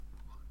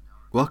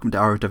Welcome to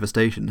Hour of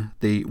Devastation,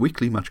 the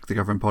weekly Magic the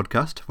Gathering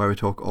podcast where we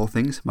talk all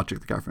things Magic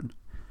the Gathering.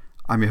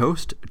 I'm your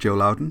host, Joe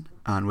Loudon,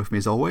 and with me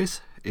as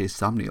always is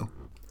Sam Neal.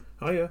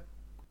 Hiya.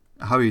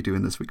 How are you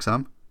doing this week,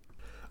 Sam?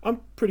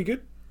 I'm pretty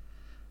good.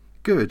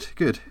 Good.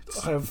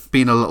 It's I've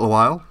been a little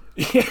while.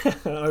 Yeah,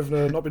 I've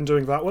not been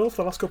doing that well for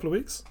the last couple of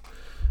weeks.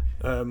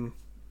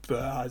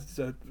 But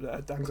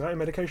anxiety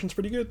medication's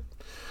pretty good,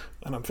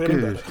 and I'm feeling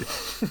Good. better.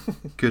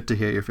 Good to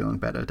hear you're feeling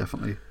better,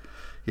 definitely.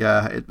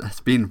 Yeah, it's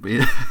been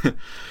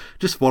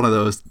just one of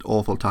those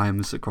awful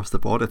times across the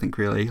board, I think,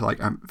 really. Like,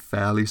 I'm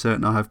fairly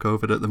certain I have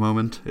COVID at the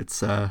moment.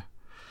 It's,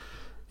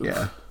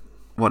 yeah,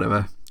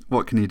 whatever.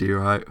 What can you do,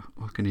 right?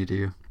 What can you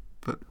do?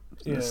 But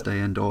stay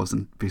indoors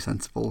and be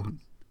sensible.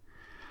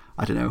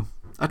 I don't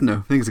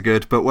know. Things are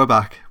good, but we're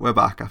back. We're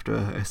back after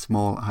a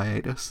small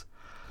hiatus.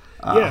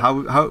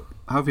 How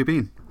have you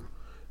been?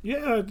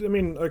 Yeah, I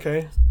mean,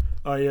 okay.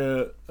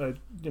 I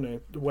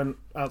went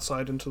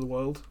outside into the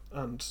world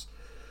and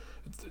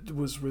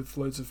was with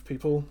loads of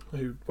people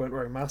who weren't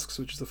wearing masks,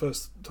 which is the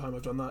first time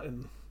I've done that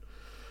in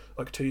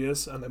like 2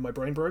 years, and then my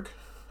brain broke.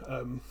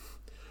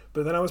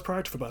 But then I was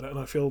proactive about it, and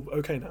I feel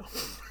okay now.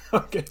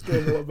 I'm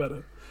getting a lot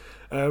better.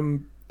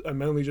 I'm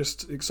mainly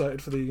just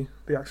excited for the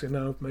Axiom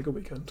Now Mega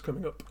Weekend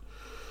coming up.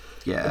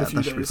 Yeah, in a few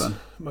that should be days. fun.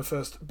 My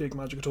first big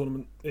Magic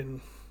tournament in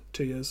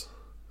 2 years.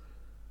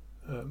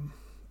 It's going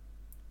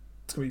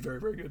to be very,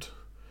 very good.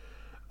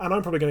 And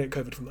I'm probably going to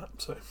get COVID from that,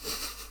 so...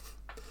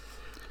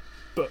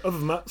 But other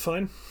than that,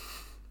 fine.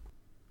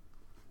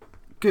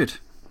 Good.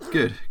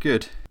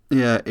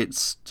 Yeah,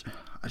 it's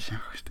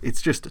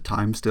just a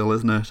time still,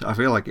 isn't it? I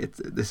feel like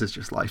this is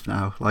just life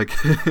now. Like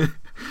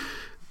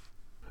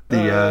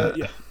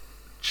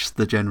just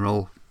the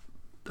general,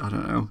 I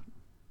don't know,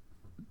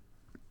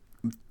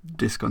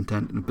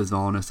 discontent and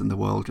bizarreness in the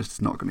world just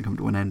is not going to come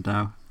to an end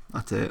now.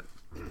 That's it.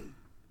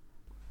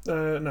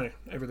 No,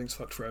 everything's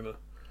fucked forever,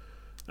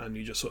 and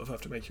you just sort of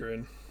have to make your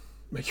own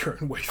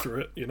way through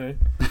it. You know,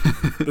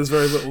 there's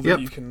very little that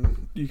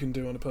you can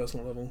do on a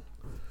personal level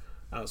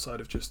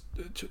outside of just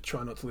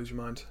try not to lose your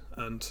mind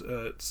and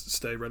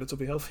stay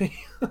relatively healthy.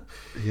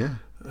 Yeah,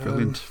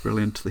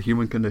 brilliant. The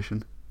human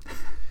condition.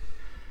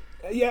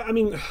 Yeah, I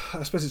mean,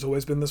 I suppose it's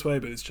always been this way,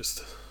 but it's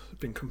just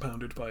been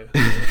compounded by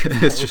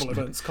horrible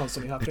events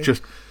constantly happening. It's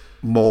just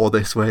more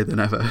this way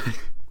than ever.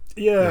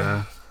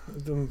 Yeah.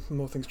 The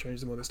more things change,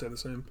 the more they stay the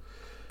same.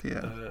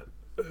 Yeah.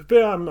 But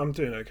yeah, I'm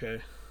doing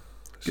okay.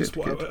 It's Good, just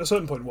good. At a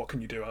certain point, what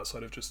can you do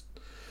outside of just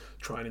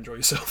try and enjoy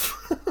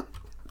yourself?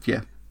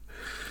 Yeah.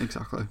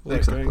 Exactly.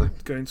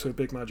 Going to a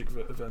big Magic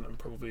event and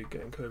probably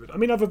getting COVID. I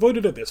mean, I've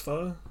avoided it this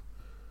far.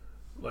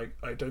 Like,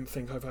 I don't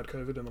think I've had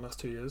COVID in the last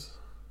 2 years.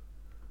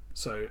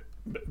 So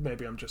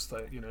maybe I'm just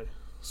like,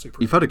 super.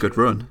 You've had a good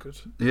run.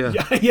 Good. Yeah.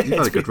 You've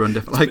had a good run.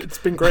 It's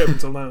been great up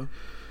until now.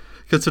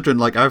 Considering,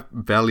 like, I've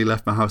barely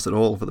left my house at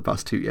all for the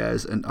past 2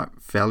 years, and I'm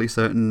fairly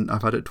certain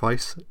I've had it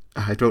twice.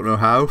 I don't know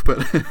how, but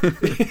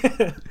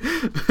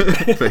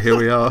but here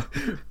we are.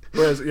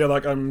 Whereas,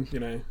 like, I'm,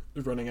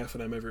 running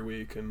F&M every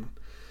week, and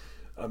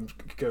I'm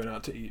going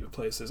out to eat at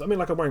places. I mean,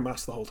 like, I'm wearing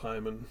masks the whole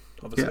time, and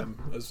obviously I'm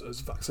as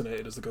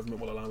vaccinated as the government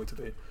will allow me to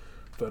be.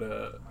 But,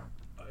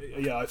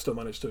 I've still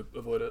managed to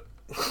avoid it,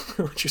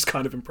 which is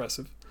kind of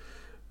impressive.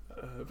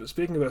 But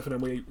speaking of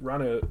F&M, we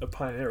ran a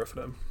Pioneer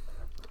F&M.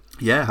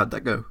 Yeah, how'd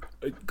that go?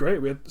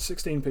 Great. We had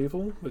 16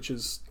 people, which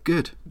is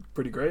good,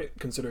 pretty great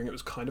considering it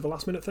was kind of a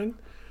last minute thing.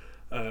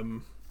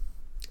 And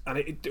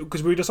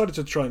because we decided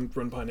to try and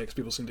run Pioneer because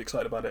people seemed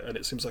excited about it, and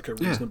it seems like a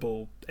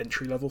reasonable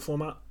entry level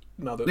format.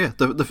 Now that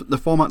the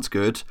format's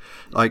good.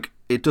 Like,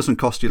 it doesn't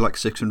cost you like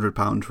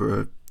 £600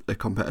 for a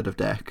competitive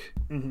deck,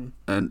 and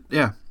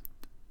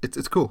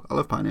it's cool. I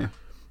love Pioneer.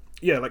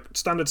 Yeah, like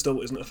standard still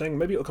isn't a thing.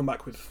 Maybe it'll come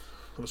back with.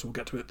 Obviously, we'll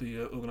get to it.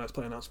 The organised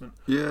play announcement.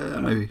 Yeah,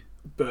 maybe.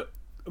 But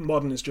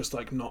modern is just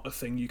like not a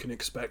thing you can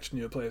expect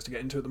newer players to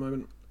get into at the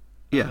moment.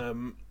 Yeah.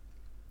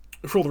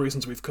 For all the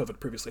reasons we've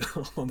covered previously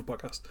on the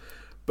podcast,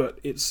 but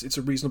it's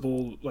a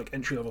reasonable like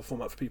entry level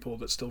format for people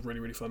that's still really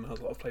really fun and has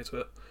a lot of play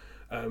to it.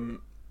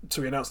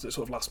 So we announced it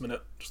sort of last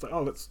minute, just like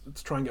let's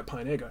try and get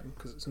Pioneer going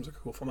because it seems like a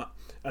cool format.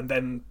 And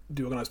then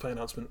the organised play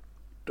announcement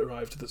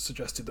arrived that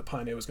suggested that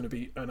Pioneer was going to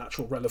be an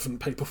actual relevant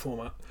paper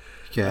format.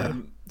 Yeah.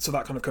 So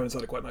that kind of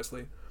coincided quite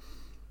nicely.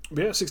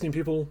 But yeah, 16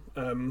 people.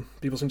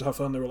 People seem to have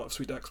fun. There were a lot of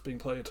sweet decks being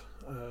played.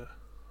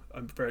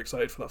 I'm very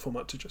excited for that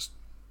format to just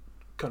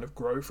kind of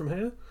grow from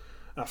here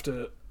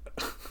after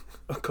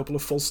a couple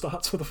of full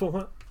starts with the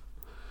format.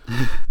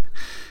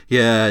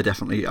 Yeah,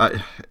 definitely.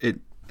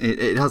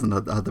 It hasn't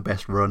had the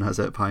best run, has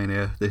it,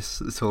 Pioneer, this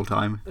whole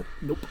time?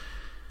 Nope.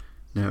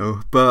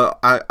 No, but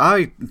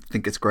I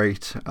think it's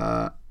great.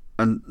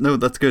 And no,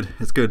 that's good.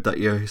 It's good that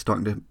you're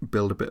starting to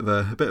build a bit of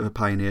a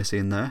Pioneer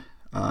scene there.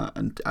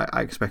 And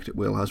I expect it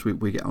will as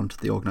we get onto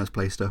the organised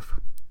play stuff.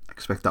 I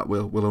expect that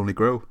will only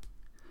grow.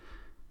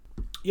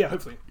 Yeah,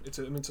 hopefully. It's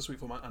a sweet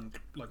format, and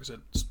like I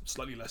said,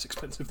 slightly less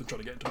expensive than trying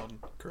to get into modern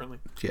currently.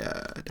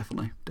 Yeah,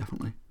 definitely.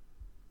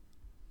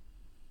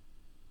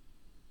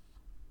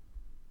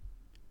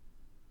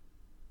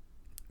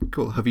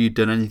 Cool. Have you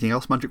done anything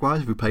else Magic-wise?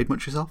 Have you played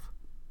much yourself?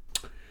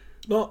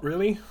 Not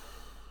really.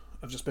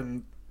 I've just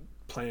been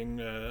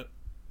playing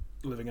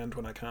Living End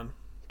when I can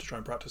to try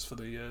and practice for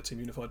the Team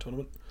Unified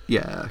tournament.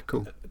 Yeah,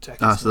 cool.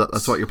 So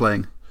that's what you're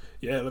playing.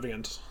 Yeah, Living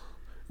End.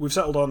 We've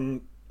settled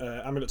on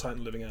Amulet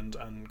Titan, Living End,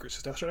 and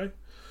Grixis Death Shadow.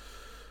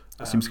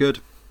 Seems good.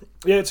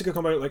 Yeah, it's a good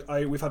combo. Like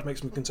we've had to make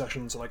some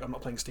concessions. Like I'm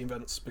not playing Steam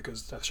Vents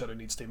because Death Shadow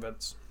needs Steam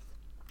Vents.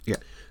 Yeah.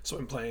 So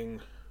I'm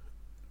playing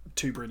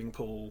 2 Breeding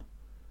Pool,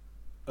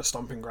 a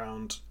Stomping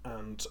Ground,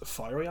 and a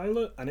Fiery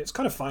Islet, and it's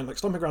kind of fine. Like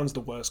Stomping Ground's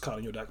the worst card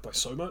in your deck by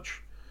so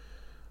much,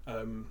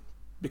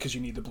 because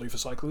you need the blue for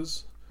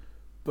cyclers.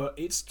 But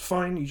it's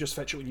fine. You just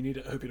fetch it when you need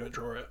it. Hope you don't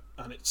draw it,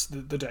 and it's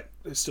the deck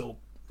is still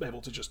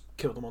able to just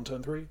kill them on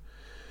turn 3.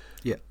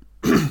 Yeah.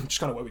 Which is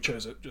kind of why we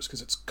chose it, just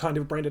because it's kind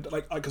of brain dead.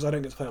 Like because I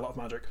don't get to play a lot of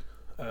Magic,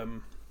 but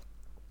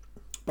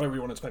I really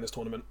wanted to play this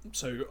tournament,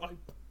 so I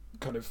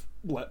kind of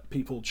let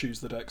people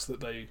choose the decks that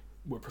they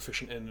were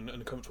proficient in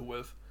and comfortable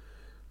with,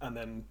 and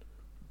then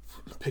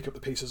pick up the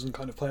pieces and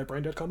kind of play a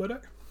brain dead combo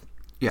deck.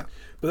 Yeah.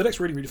 But the deck's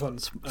really, really fun.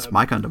 It's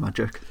my kind of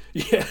Magic.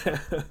 Yeah.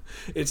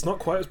 It's not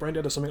quite as brain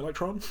dead as something like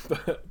Tron,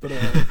 but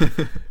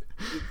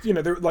you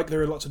know, there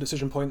are lots of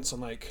decision points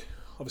and like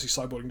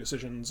obviously sideboarding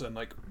decisions and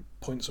like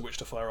points at which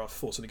to fire off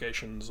force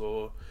negations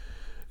or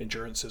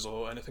endurances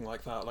or anything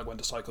like that, like when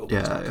to cycle, when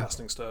to start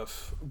casting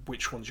stuff,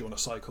 which ones you want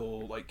to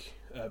cycle, like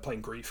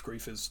playing Grief.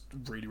 Grief is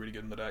really, really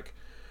good in the deck.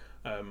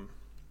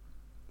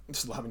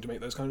 Still having to make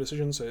those kind of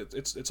decisions, so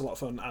it's a lot of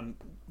fun, and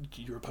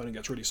your opponent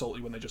gets really salty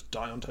when they just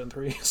die on turn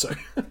 3. So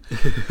yeah,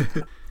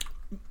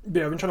 I've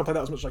been trying to play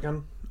that as much as I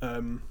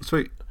can.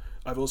 Sweet.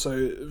 I've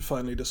also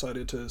finally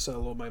decided to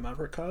sell all my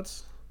Maverick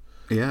cards.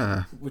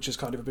 Yeah. Which is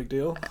kind of a big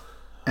deal.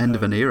 End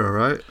of an era,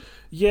 right?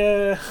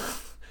 Yeah.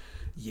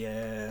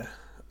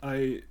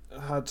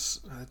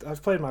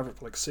 I've played Maverick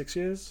for like 6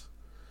 years,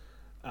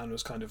 and it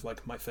was kind of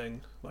like my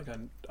thing. Like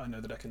I know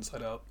the deck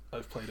inside out.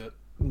 I've played it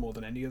more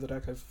than any other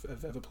deck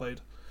I've ever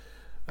played.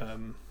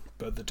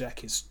 But the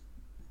deck is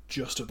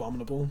just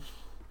abominable.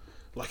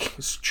 Like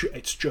it's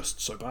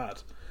just so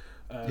bad.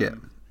 Yeah.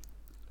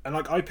 And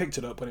like I picked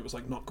it up when it was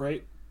like not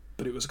great,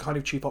 but it was a kind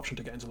of cheap option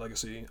to get into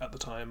Legacy at the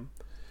time,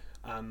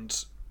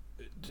 and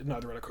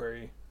neither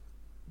Reliquary,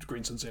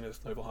 Green Sun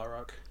Zenith, Noble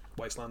Hierarch,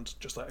 Wasteland,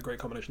 just like a great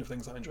combination of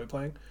things I enjoy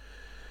playing.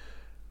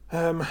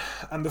 And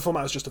the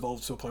format has just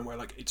evolved to a point where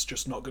like it's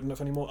just not good enough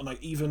anymore. And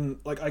like even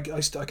like I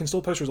can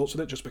still post results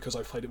with it just because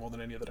I've played it more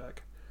than any other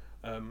deck.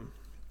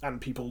 And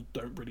people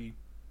don't really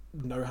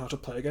know how to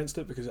play against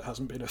it because it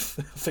hasn't been a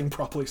thing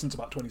properly since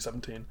about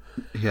 2017.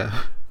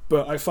 Yeah.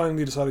 But I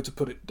finally decided to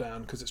put it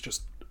down because it's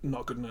just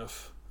not good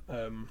enough.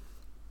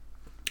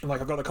 Like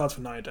I've got the cards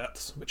for Naya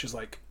Depths, which is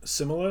like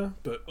similar,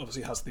 but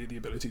obviously has the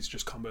ability to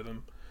just combo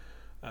them,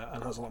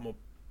 and has a lot more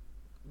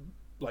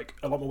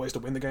ways to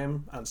win the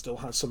game, and still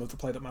has some of the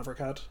play that Maverick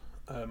had.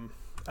 And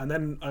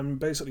then I'm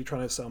basically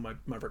trying to sell my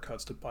Maverick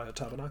cards to buy a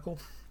Tabernacle.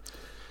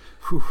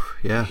 Whew,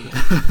 yeah.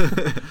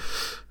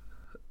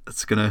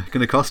 It's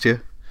gonna cost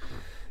you.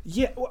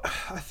 Yeah, well,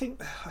 I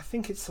think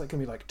it's like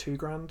gonna be like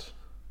 $2,000.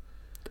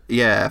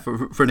 Yeah,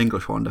 for an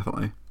English one,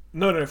 definitely.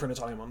 No, for an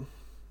Italian one.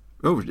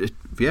 Oh,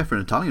 yeah, for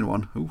an Italian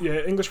one. Ooh. Yeah,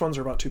 English ones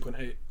are about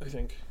 2.8, I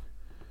think.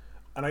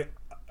 And I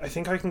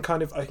think I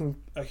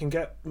can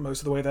get most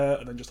of the way there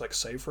and then just like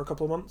save for a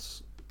couple of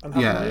months and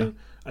have money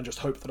and just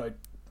hope that I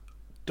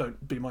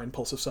don't be my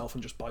impulsive self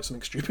and just buy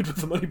something stupid with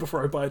the money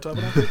before I buy a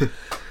Tabernacle.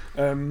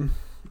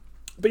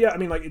 But yeah, I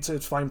mean, like it's a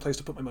fine place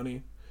to put my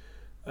money,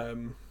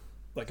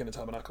 like in a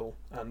Tabernacle,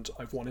 and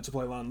I've wanted to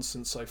play lands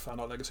since I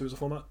found out Legacy was a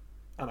format,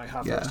 and I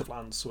have lots of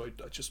lands, so I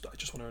just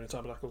want to own a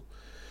Tabernacle.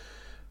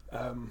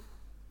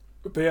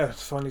 But yeah,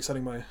 finally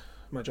selling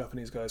my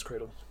Japanese Guy's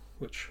Cradle,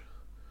 which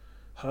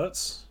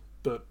hurts,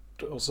 but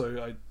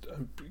also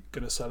I'm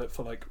gonna sell it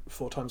for like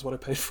 4 times what I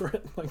paid for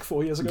it like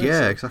 4 years ago. Yeah,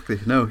 so. Exactly.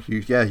 No,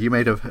 you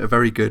made a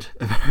very good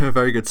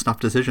snap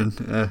decision.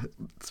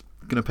 It's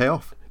gonna pay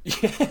off.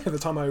 Yeah, the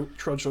time I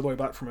trudged all the way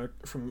back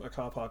from a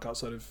car park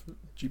outside of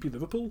GP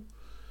Liverpool.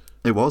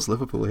 It was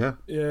Liverpool, yeah.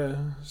 Yeah,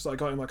 so I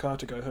got in my car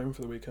to go home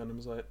for the weekend and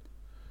was like,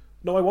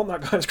 no, I want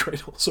that Guy's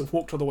Cradle. So I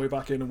walked all the way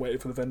back in and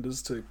waited for the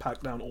vendors to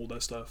pack down all their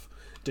stuff,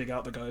 dig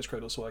out the Guy's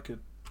Cradle so I could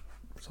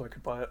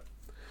buy it.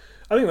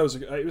 I think it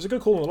was a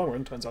good call in the long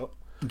run, turns out.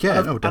 Yeah,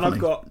 and definitely. And I've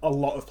got a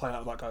lot of play out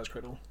of that Guy's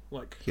Cradle.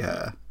 Like,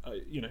 yeah,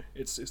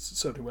 it's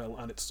certainly well,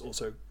 and it's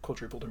also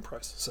quadrupled in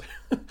price. So,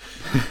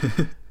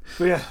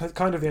 but yeah, it's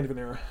kind of the end of an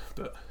era.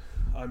 But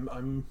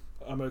I'm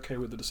okay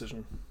with the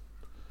decision.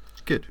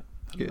 Good.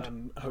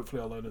 And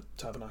hopefully I'll own a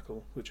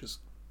Tabernacle, which is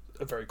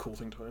a very cool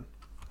thing to own.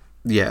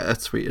 Yeah,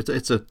 that's sweet.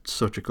 It's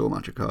such a cool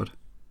Magic card.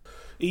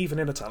 Even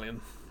in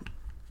Italian.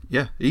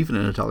 Yeah, even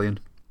in Italian.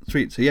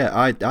 Sweet. So yeah,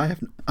 I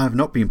have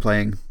not been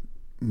playing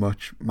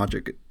much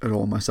Magic at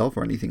all myself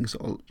or anything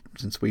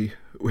since we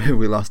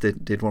last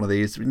did one of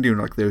these. Been doing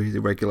like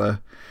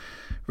the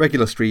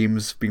regular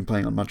streams, been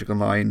playing on Magic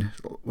Online,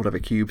 whatever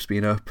Cube's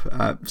been up.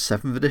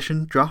 7th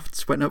edition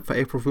drafts went up for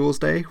April Fool's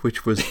Day,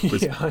 which was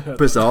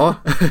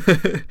bizarre.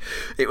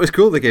 It was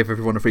cool they gave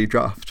everyone a free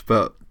draft,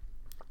 but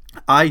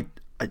I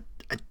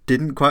I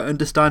didn't quite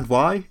understand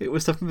why it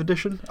was 7th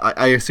edition.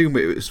 I assume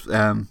it was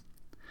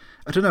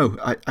I don't know.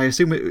 I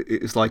assume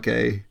it was like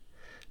a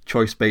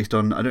choice based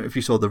on, I don't know if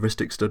you saw the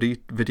Ristic Study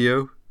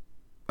video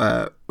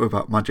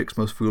about Magic's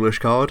most foolish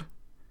card,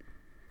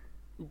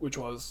 which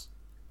was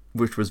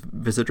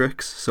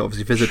Visidrix. So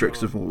obviously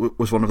Visidrix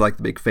was one of like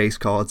the big face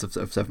cards of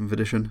 7th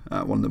edition,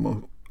 one of the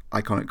more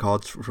iconic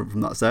cards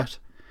from that set.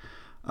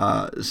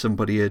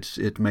 Somebody had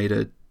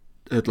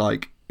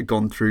like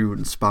gone through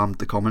and spammed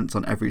the comments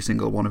on every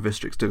single one of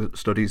Visidrix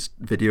Study's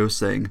videos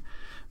saying,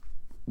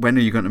 when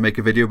are you going to make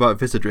a video about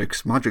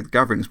Visidrix, Magic the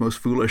Gathering's most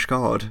foolish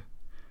card?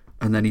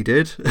 And then he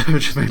did,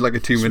 which made like a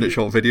 2-minute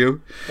short video,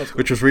 That's cool.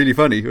 which was really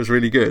funny. It was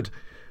really good.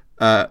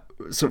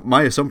 So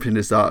my assumption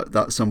is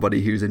that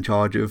somebody who's in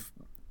charge of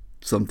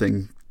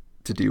something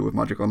to do with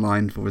Magic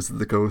Online for Wizard of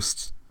the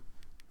Coast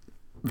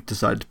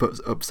decided to put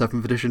up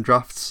 7th edition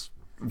drafts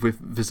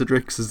with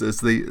Visidrix as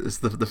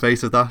the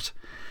face of that.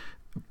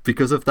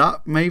 Because of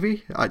that,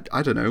 maybe?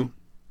 I don't know.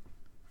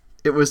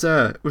 It was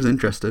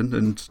interesting,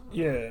 and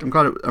Yeah.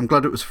 I'm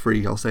glad it was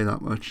free. I'll say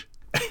that much.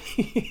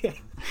 Yeah.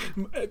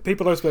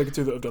 People I've spoken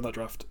to that have done that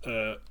draft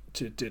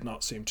did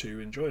not seem to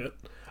enjoy it.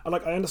 I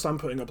understand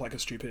putting up like a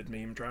stupid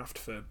meme draft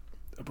for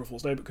April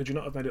Fool's Day, but could you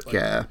not have made it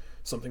like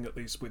something at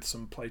least with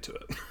some play to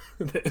it?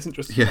 It isn't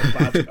just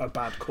a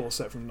bad core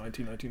set from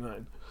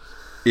 1999.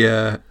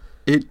 Yeah,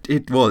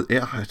 it was.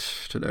 Yeah, I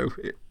don't know.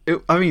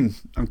 I mean,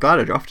 I'm glad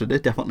I drafted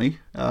it, definitely.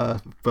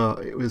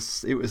 But it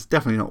was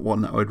definitely not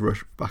one that I would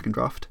rush back and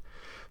draft.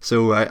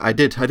 So I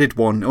did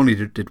only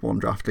did one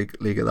draft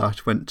league of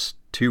that. Went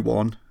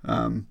 2-1.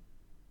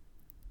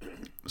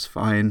 It was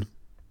fine.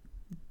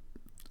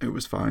 It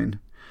was fine.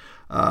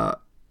 And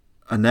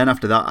then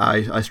after that,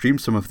 I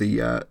streamed some of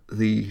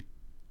the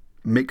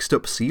Mixed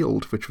Up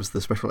Sealed, which was the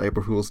special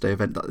April Fool's Day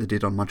event that they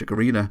did on Magic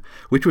Arena,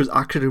 which was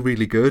actually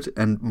really good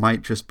and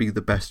might just be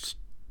the best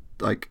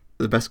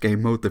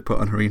game mode they've put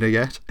on Arena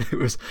yet. It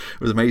was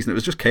amazing. It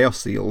was just Chaos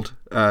Sealed.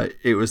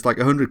 It was like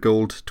 100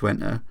 gold to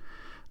enter,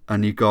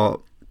 and you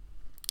got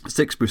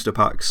 6 booster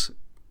packs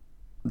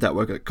that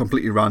were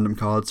completely random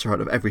cards out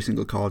of every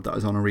single card that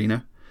was on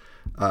Arena.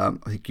 I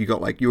think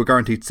you were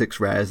guaranteed 6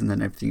 rares, and then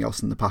everything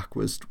else in the pack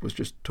was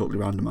just totally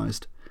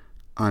randomized,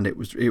 and it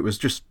was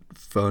just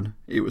fun.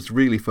 It was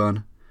really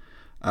fun.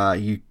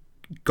 You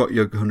got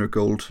your 100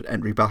 gold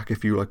entry back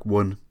if you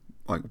won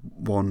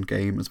one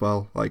game as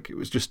well. It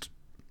was just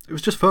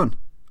fun.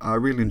 I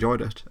really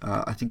enjoyed it.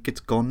 I think it's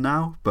gone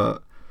now,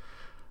 but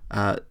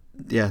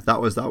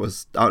that was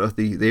out of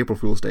the April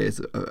Fool's Day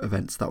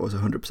events. That was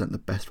 100% the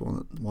best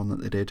one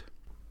that they did.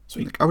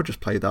 Sweet. I would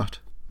just play that.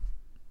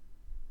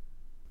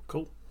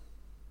 Cool.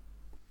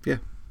 Yeah.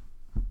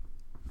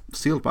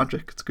 Sealed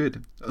Magic, it's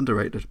good.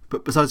 Underrated.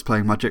 But besides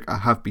playing Magic, I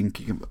have been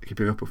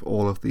keeping up with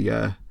all of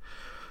the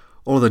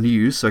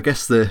news. So I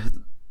guess the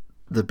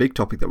big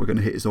topic that we're going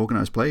to hit is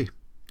organised play.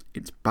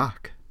 It's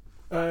back.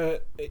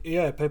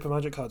 Yeah, paper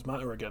Magic cards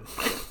matter again.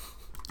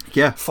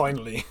 Yeah.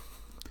 Finally.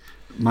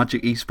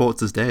 Magic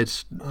Esports is dead.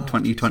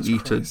 2020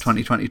 to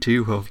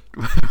 2022 or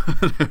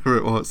whatever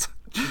it was.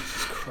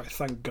 Jesus Christ,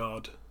 thank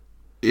God.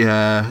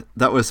 Yeah,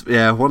 that was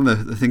one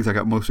of the things I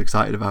got most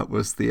excited about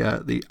was the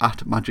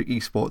at Magic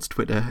Esports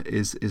Twitter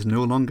is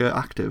no longer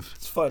active.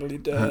 It's finally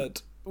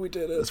dead. We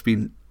did it. It's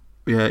been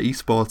Magic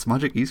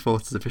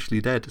Esports is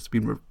officially dead. It's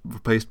been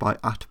replaced by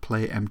at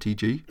Play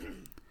MTG.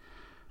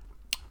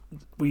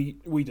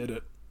 We did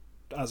it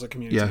as a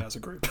community, Yeah. as a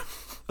group.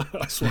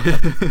 I swear.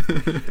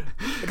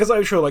 Because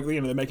I'm sure,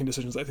 they're making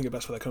decisions they think are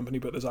best for their company,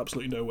 but there's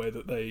absolutely no way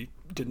that they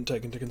didn't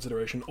take into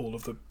consideration all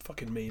of the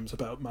fucking memes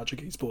about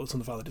Magic Esports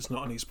and the fact that it's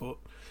not an esport,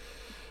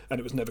 and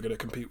it was never going to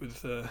compete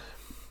with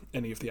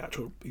any of the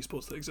actual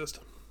esports that exist.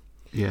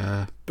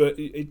 Yeah. But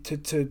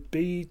to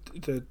be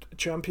the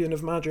champion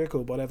of Magic, or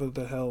whatever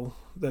the hell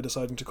they're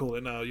deciding to call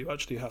it now, you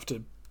actually have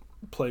to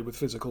play with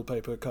physical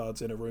paper cards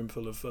in a room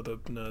full of other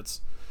nerds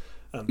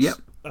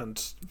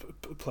and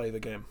play the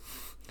game.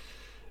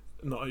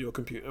 Not at your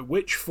computer,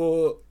 which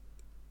for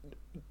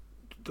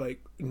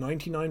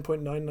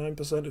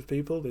 99.99% of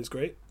people is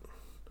great.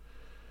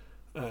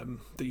 That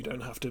you don't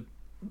have to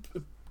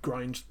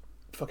grind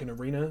fucking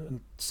Arena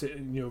and sit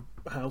in your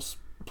house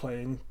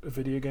playing a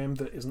video game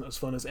that isn't as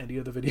fun as any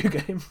other video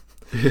game.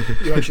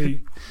 You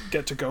actually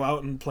get to go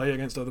out and play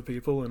against other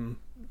people, and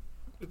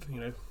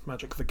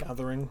Magic the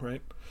Gathering,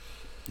 right?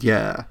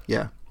 Yeah.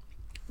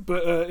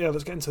 But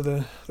let's get into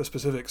the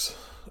specifics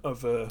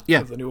of the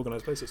new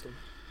organised play system.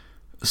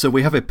 So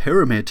we have a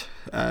pyramid,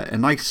 a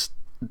nice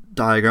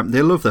diagram.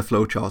 They love their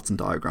flowcharts and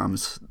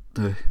diagrams.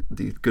 The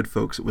good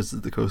folks at Wizards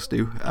of the Coast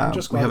do. I'm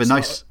just glad we have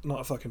it's not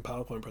a fucking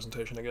PowerPoint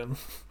presentation again.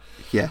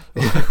 Yeah.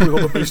 With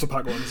all the booster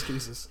pack ones,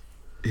 Jesus.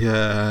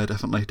 Yeah,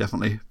 definitely.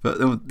 But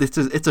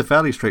it's a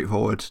fairly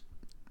straightforward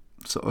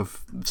sort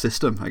of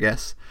system, I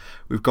guess.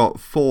 We've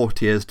got 4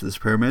 tiers to this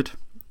pyramid.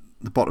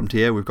 The bottom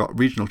tier, we've got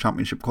regional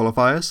championship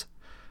qualifiers.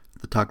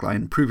 The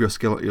tagline, prove your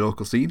skill at your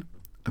local scene.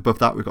 Above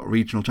that, we've got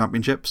regional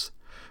championships.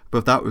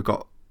 Above that, we've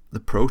got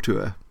the Pro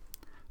Tour.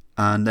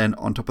 And then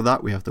on top of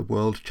that, we have the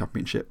World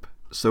Championship.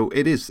 So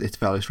it's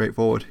fairly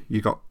straightforward.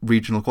 You got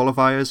regional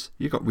qualifiers,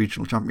 you got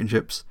regional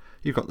championships,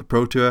 you got the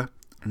Pro Tour,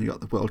 and you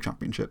got the World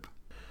Championship.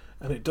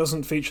 And it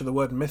doesn't feature the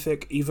word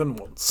Mythic even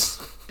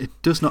once. It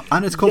does not,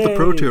 and it's called the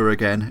Pro Tour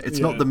again. It's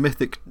not Yeah. the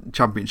Mythic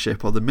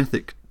Championship or the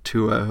Mythic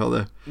Tour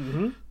or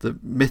the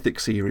Mythic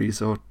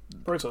Series or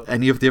Pro Tour.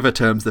 any of the other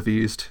terms they've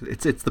used.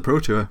 It's the Pro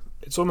Tour.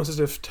 It's almost as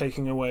if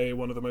taking away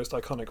one of the most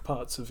iconic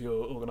parts of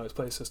your organised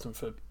play system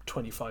for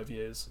 25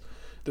 years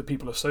that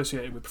people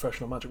associated with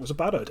professional Magic was a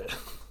bad idea.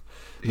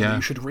 Yeah,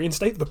 You should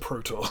reinstate the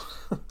Pro Tour.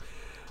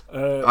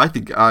 I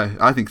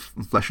think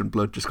Flesh and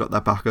Blood just got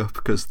that back up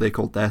because they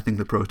called their thing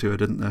the Pro Tour,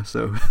 didn't they?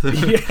 So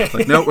Yeah.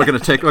 like, no, we're gonna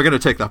take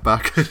that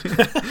back.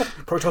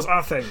 Pro Tour's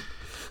our thing.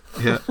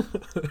 Yeah,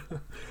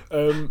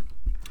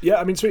 Yeah,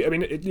 I mean, sweet. I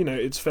mean,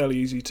 it's fairly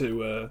easy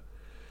to.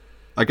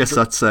 I guess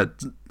that's a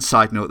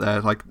side note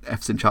there. Like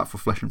F's in chat for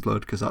Flesh and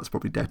Blood because that's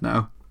probably dead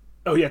now.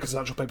 Oh yeah, because it's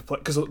actual paper play.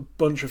 Because a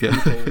bunch of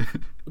Yeah. people,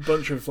 a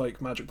bunch of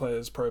like Magic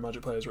players, pro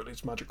Magic players, or at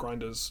least Magic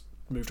grinders,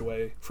 moved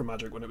away from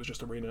Magic when it was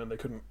just Arena and they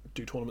couldn't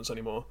do tournaments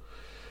anymore.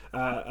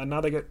 And now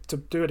they get to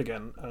do it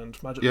again.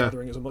 And Magic Yeah.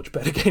 Gathering is a much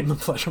better game than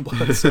Flesh and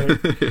Blood. So,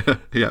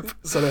 Yep.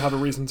 so they have a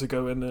reason to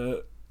go in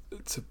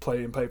to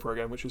play in paper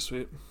again, which is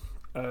sweet.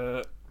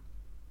 But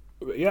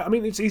yeah, I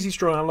mean, it's easy to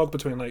draw an analog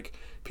between like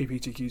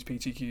PPTQs,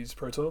 PTQs,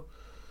 Pro Tour.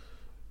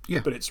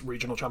 Yeah. But it's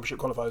regional championship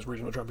qualifiers,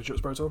 regional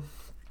championships, Pro Tour.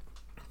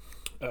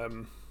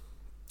 And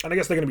I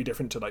guess they're going to be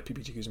different to like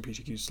PPTQs and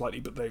PTQs slightly,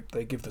 but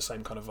they give the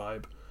same kind of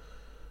vibe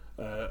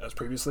as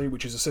previously,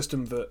 which is a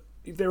system that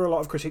there are a lot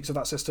of critiques of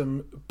that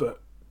system,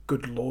 but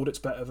good lord, it's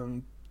better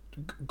than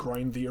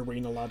grind the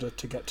arena ladder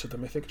to get to the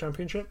Mythic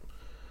Championship.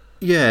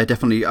 Yeah,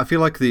 definitely. I feel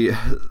like the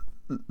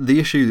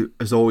issue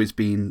has always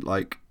been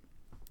like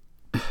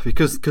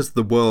because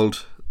the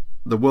world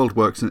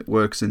works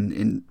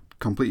in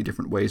completely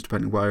different ways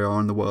depending where you are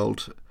in the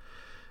world.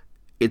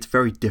 It's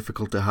very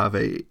difficult to have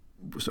a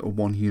sort of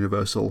one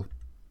universal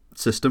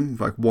system,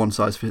 like one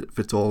size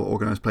fits all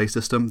organized play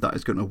system that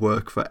is going to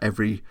work for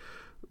every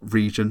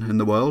region in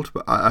the world.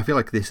 But I feel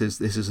like this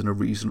isn't a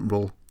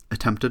reasonable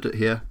attempt at it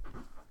here.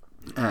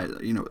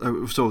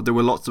 So there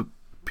were lots of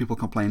people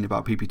complaining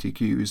about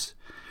PPTQs.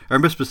 I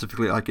remember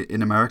specifically, like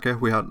in America,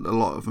 we had a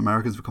lot of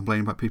Americans were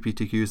complaining about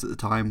PPTQs at the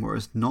time,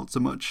 whereas not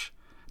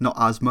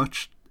as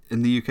much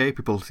in the UK.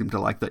 People seem to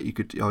like that you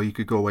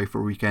could go away for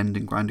a weekend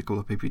and grind a couple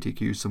of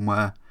PPTQs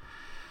somewhere.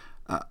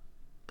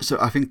 So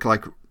I think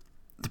like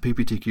the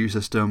PPTQ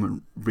system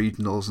and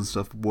regionals and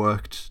stuff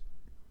worked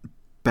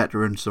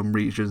better in some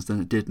regions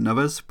than it did in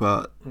others.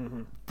 But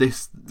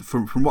this,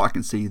 from what I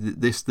can see,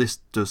 this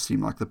does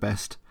seem like the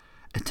best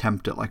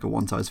attempt at like a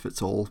one size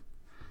fits all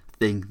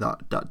thing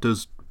that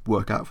does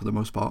work out for the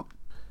most part.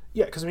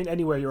 Yeah, because I mean,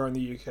 anywhere you are in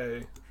the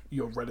UK,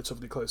 you're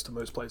relatively close to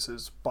most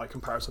places by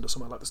comparison to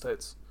somewhere like the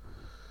States.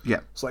 Yeah.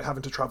 So like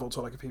having to travel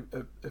to like a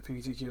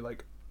PPTQ,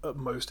 like at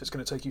most it's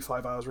going to take you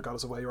 5 hours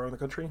regardless of where you are in the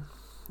country.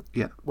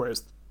 Yeah.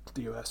 Whereas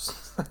the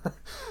US,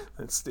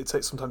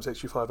 sometimes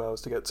takes you 5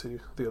 hours to get to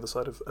the other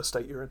side of a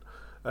state you're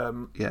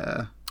in.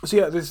 Yeah. So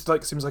yeah, this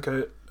like seems like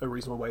a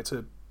reasonable way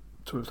to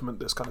implement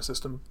this kind of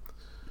system.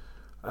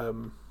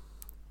 But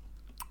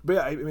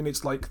yeah, I mean,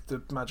 it's like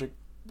the Magic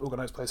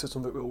organized play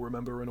system that we all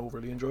remember and all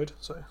really enjoyed.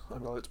 So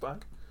I'm glad it's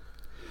back.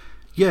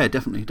 Yeah,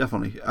 definitely.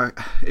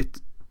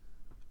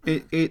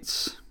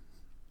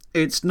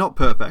 It's not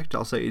perfect.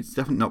 I'll say it's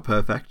definitely not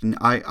perfect, and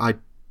I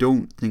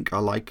don't think I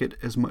like it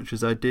as much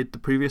as I did the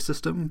previous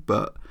system.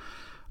 But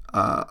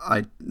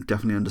I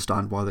definitely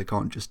understand why they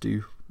can't just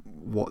do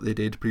what they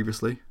did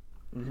previously.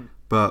 Mm-hmm.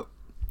 But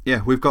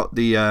yeah, we've got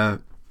the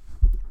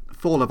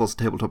 4 levels of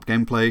tabletop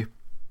gameplay.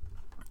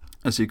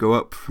 As you go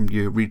up from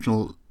your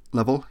regional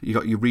level, you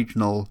got your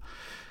regional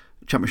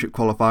championship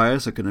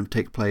qualifiers are going to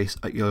take place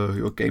at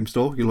your game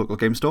store, your local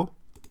game store.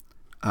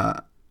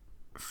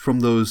 From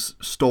those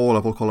store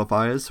level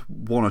qualifiers,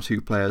 1 or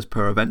 2 players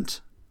per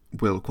event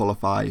will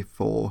qualify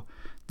for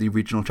the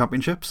regional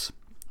championships.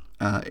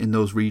 In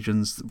those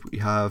regions, we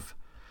have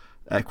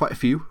quite a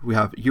few. We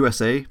have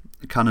USA,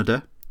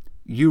 Canada,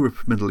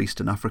 Europe, Middle East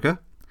and Africa,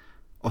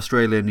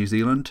 Australia, New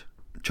Zealand,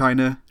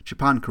 China,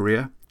 Japan,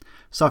 Korea,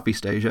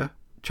 Southeast Asia,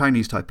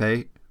 Chinese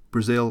Taipei,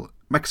 Brazil,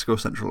 Mexico,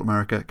 Central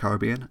America,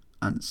 Caribbean,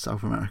 and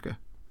South America.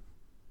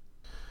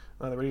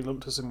 They really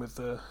lumped us in with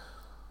a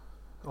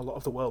lot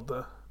of the world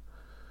there.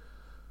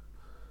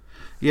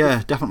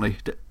 Yeah, definitely.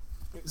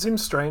 It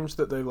seems strange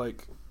that they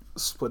like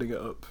splitting it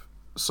up,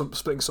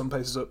 splitting some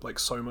places up like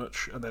so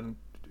much, and then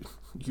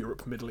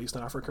Europe, Middle East,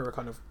 and Africa are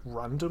kind of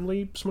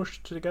randomly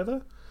smushed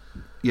together.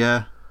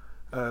 Yeah.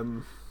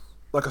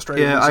 Like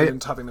Australia and New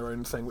Zealand having their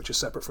own thing, which is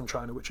separate from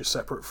China, which is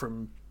separate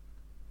from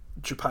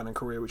Japan and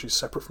Korea, which is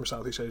separate from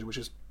Southeast Asia, which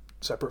is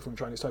separate from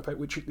Chinese Taipei,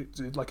 which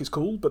like is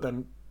cool, but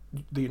then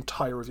the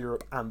entire of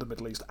Europe and the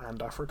Middle East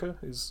and Africa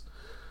is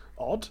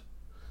odd.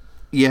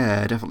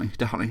 Yeah, definitely.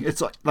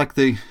 It's like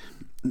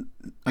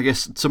I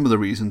guess some of the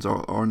reasons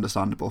are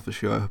understandable for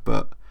sure,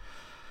 but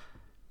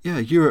yeah,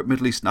 Europe,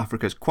 Middle East and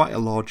Africa is quite a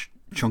large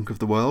chunk of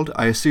the world.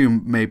 I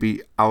assume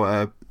maybe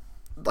our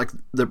like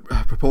the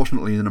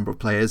proportionately the number of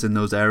players in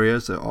those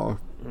areas are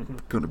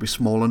going to be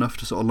small enough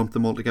to sort of lump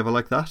them all together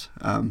like that.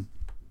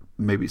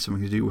 Maybe it's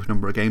something to do with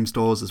number of game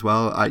stores as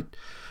well. I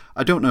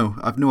don't know.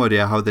 I've no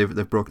idea how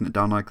they've broken it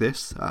down like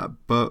this,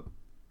 but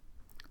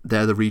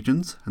they're the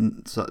regions,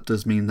 and so that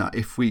does mean that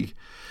if we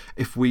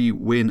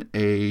win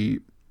a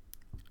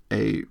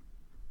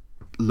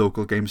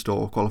local game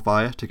store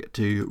qualifier to get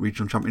to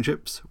regional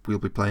championships, we'll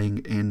be playing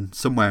in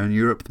somewhere in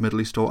Europe, the Middle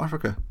East, or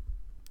Africa.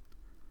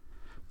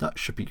 That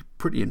should be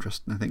pretty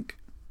interesting, I think.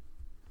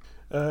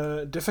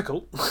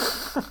 Difficult.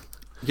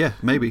 Yeah,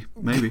 maybe.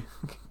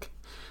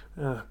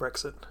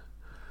 Brexit.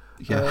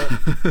 Yeah.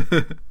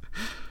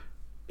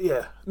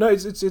 Yeah. No,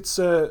 it's.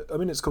 I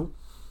mean, it's cool.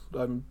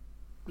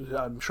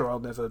 I'm sure I'll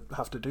never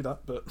have to do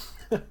that, but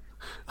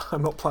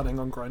I'm not planning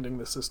on grinding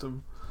this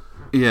system.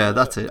 Yeah,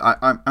 that's it.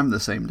 I'm the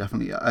same,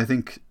 definitely. I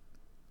think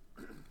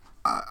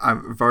I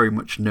very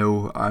much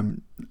know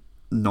I'm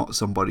not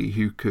somebody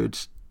who could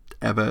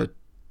ever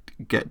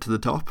get to the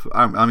top.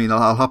 I mean,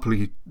 I'll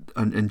happily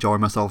enjoy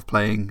myself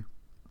playing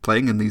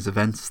in these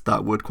events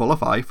that would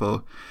qualify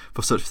for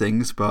such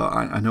things, but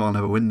I know I'll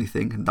never win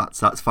anything, and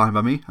that's fine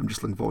by me. I'm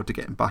just looking forward to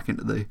getting back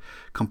into the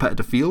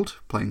competitive field,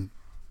 playing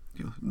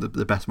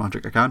the best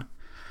Magic I can.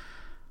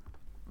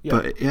 Yeah.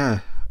 But yeah,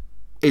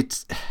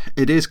 it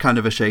is kind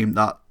of a shame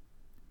that,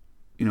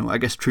 I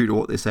guess true to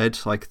what they said,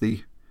 like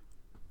the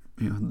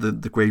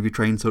gravy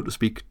train, so to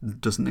speak,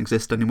 doesn't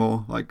exist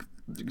anymore. Like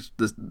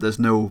there's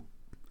no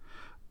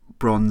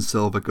bronze,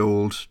 silver,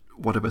 gold,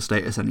 whatever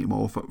status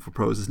anymore for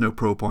pros. There's no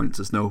pro points,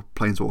 there's no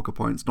planeswalker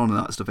points, none of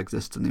that stuff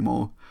exists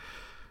anymore.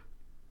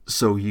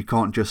 So you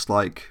can't just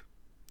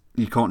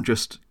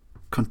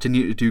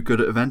continue to do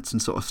good at events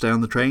and sort of stay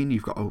on the train.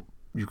 You've got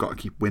to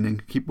keep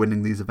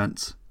winning these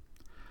events.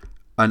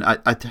 And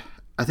I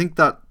think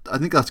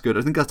that's good.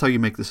 I think that's how you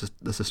make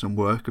the system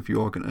work if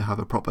you are going to have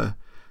a proper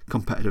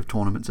competitive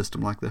tournament system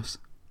like this.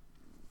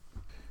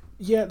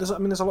 Yeah, there's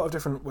a lot of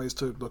different ways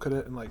to look at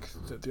it, and like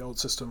the old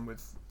system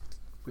with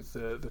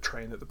the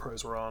train that the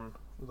pros were on,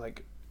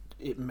 like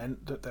it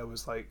meant that there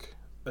was like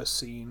a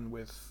scene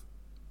with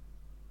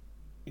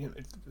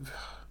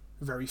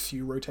very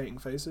few rotating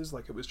faces.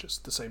 Like it was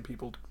just the same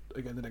people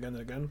again and again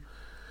and again,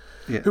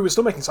 who were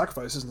still making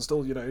sacrifices and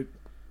still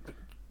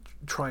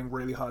trying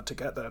really hard to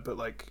get there, but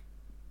like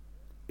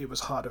it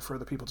was harder for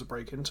other people to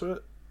break into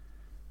it.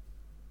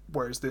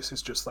 Whereas this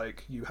is just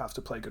like you have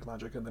to play good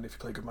Magic, and then if you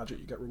play good Magic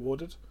you get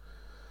rewarded.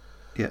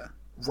 Yeah.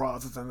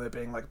 Rather than there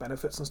being like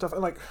benefits and stuff.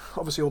 And like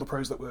obviously all the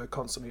pros that were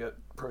constantly at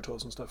Pro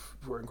Tours and stuff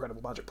were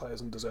incredible Magic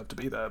players and deserved to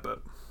be there,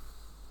 but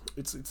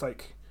it's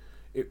like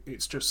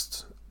it's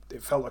just,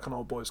 it felt like an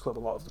old boys club a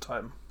lot of the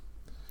time.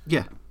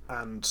 Yeah.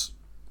 And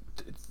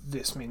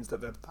this means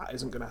that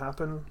isn't going to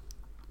happen,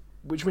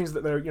 which means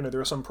that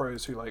there are some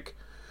pros who like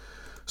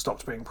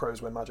stopped being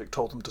pros when Magic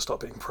told them to stop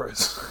being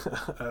pros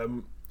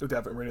with the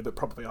Advent Arena that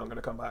probably aren't going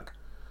to come back,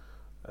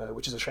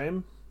 which is a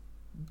shame.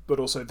 But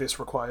also this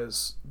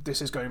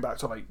is going back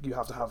to like you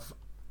have to have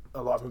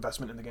a lot of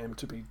investment in the game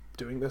to be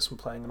doing this and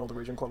playing in all the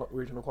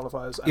regional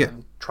qualifiers and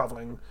then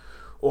travelling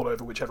all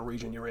over whichever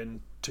region you're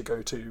in to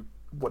go to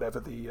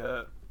whatever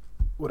the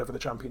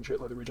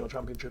championship, like the regional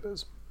championship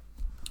is.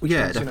 Which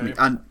means, definitely.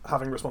 And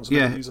having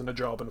responsibilities and a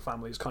job and a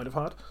family is kind of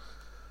hard.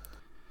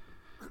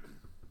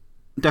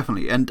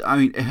 Definitely, and I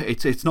mean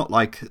it's not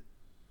like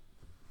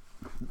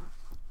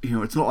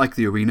it's not like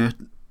the arena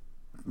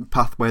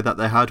pathway that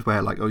they had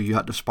where like you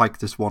had to spike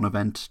this one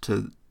event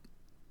to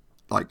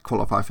like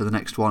qualify for the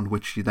next one,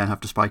 which you then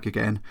have to spike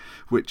again,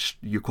 which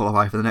you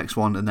qualify for the next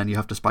one, and then you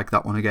have to spike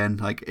that one again.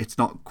 Like it's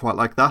not quite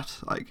like that.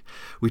 Like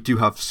we do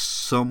have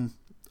some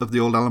of the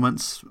old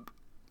elements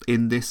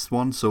in this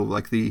one, so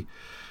like the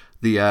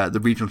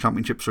regional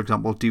championships, for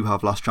example, do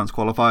have last chance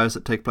qualifiers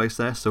that take place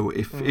there. So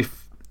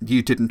if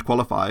you didn't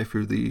qualify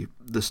through the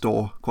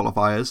store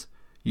qualifiers,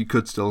 you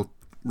could still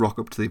rock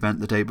up to the event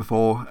the day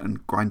before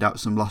and grind out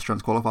some last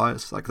chance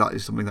qualifiers. Like that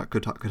is something that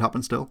could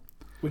happen still.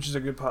 Which is a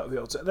good part of the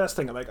old system. That's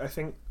the thing. Like I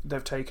think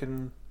they've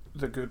taken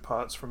the good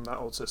parts from that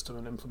old system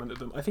and implemented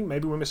them. I think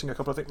maybe we're missing a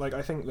couple of things. Like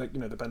I think like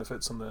the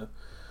benefits and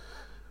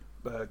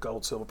the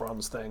gold, silver,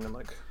 bronze thing and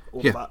like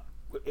all of that.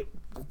 It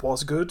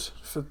was good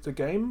for the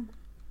game,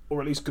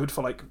 or at least good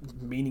for like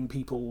meaning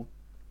people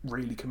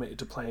really committed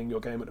to playing your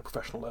game at a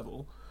professional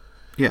level.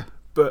 Yeah.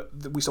 But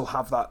we still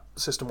have that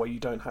system where you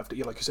don't have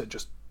to, like you said,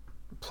 just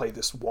play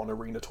this one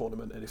arena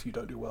tournament, and if you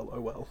don't do well,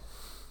 oh well.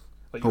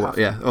 Like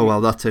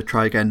well, that's it.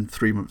 Try again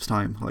 3 months'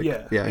 time. Like,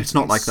 it's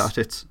not like that.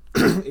 It's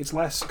it's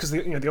less because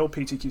the old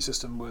PTQ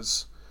system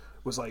was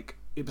like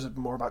it was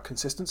more about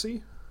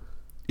consistency.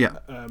 Yeah.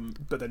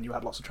 But then you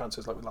had lots of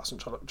chances, like with last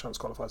chance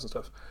qualifiers and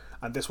stuff.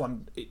 And this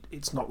one,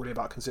 it's not really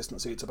about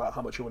consistency. It's about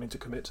how much you're willing to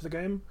commit to the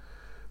game,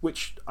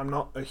 which I'm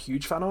not a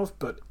huge fan of,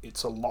 but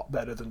it's a lot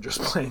better than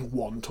just playing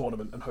one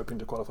tournament and hoping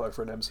to qualify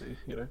for an MC,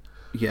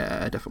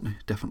 Yeah, definitely.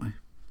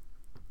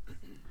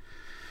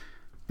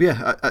 But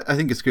yeah, I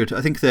think it's good.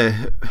 I think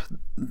the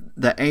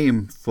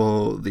aim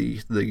for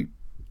the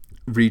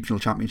regional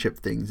championship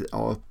things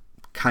are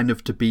kind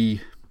of to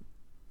be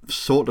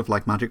sort of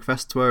like Magic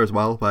Fests were as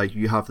well, where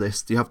you have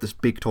this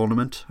big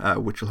tournament,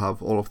 which will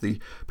have all of the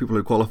people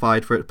who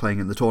qualified for it playing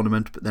in the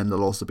tournament, but then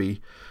there'll also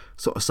be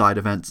sort of side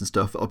events and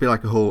stuff. It'll be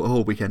like a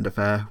whole weekend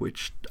affair,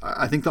 which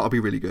I think that'll be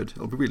really good.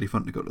 It'll be really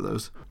fun to go to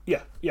those.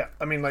 Yeah.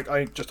 I mean, like,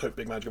 I just hope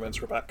big Magic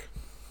events are back.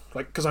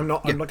 Like, because like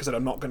I said,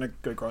 I'm not going to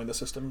go grind the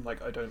system.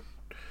 Like,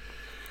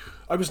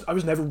 I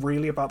was never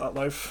really about that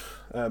life.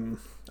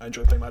 I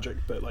enjoy playing Magic,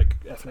 but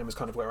like FNM is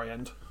kind of where I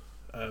end.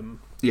 I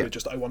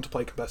want to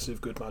play competitive,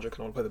 good Magic,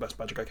 and I want to play the best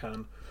Magic I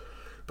can.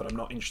 But I'm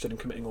not interested in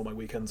committing all my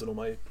weekends and all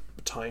my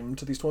time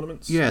to these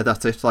tournaments. Yeah,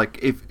 that's it. Like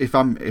if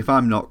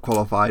I'm not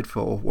qualified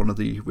for one of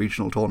the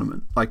regional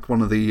tournament, like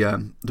one of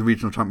the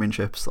regional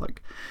championships,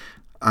 like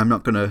I'm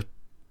not gonna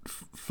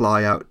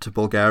fly out to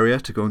Bulgaria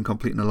to go and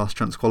compete in a last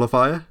chance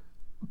qualifier.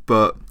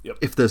 But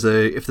if there's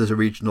a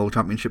regional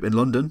championship in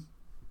London,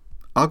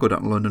 I'll go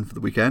down to London for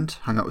the weekend,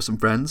 hang out with some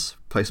friends,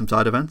 play some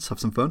side events, have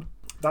some fun.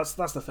 That's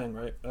the thing,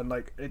 right? And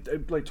like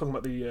like talking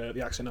about the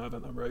Axia Now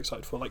event, I'm very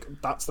excited for. Like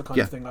that's the kind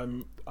of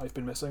thing I've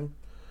been missing,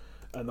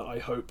 and that I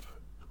hope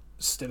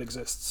still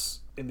exists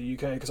in the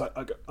UK, because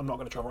I'm not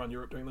going to travel around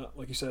Europe doing that,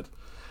 like you said.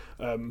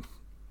 I'm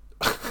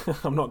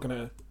not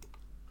going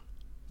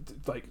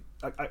to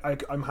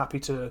I'm happy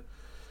to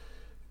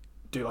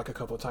do like a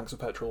couple of tanks of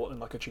petrol and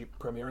like a cheap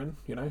Premier Inn,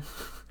 you know?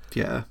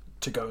 Yeah.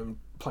 To go and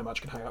play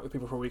Magic and hang out with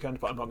people for a weekend,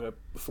 but I'm not going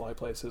to fly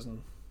places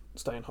and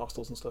stay in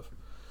hostels and stuff.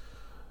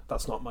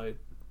 That's not my.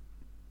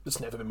 It's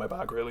never been my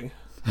bag, really.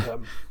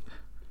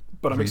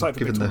 But I'm excited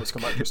for big tournaments to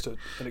come back, just an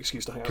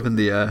excuse to hang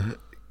out.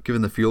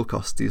 Given the fuel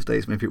costs these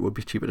days, maybe it would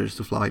be cheaper just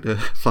to fly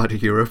to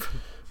Europe.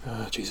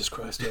 Jesus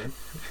Christ, yeah.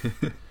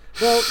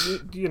 Well,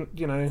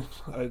 you know,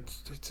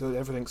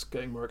 everything's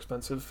getting more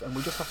expensive, and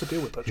we just have to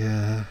deal with that.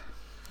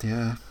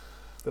 Yeah.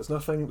 There's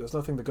nothing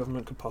the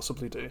government could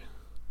possibly do.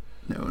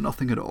 No,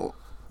 nothing at all.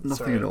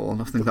 Nothing at all.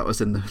 Nothing that was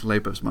in the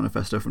Labour's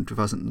manifesto from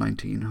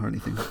 2019 or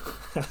anything.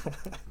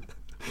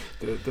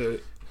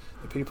 The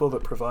people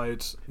that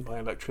provide my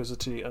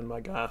electricity and my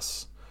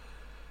gas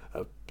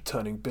are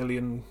turning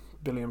billion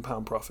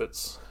pound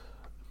profits,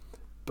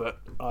 but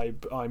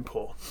I'm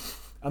poor,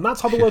 and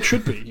that's how the world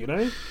should be, you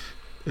know.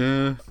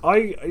 Yeah.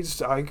 I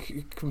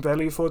can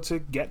barely afford to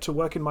get to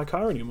work in my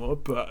car anymore,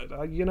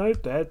 but you know,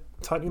 they're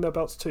tightening their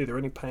belts too. They're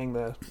only paying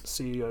their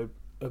CEO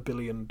 £1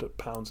 billion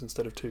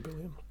instead of £2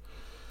 billion.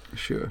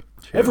 Sure.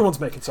 Everyone's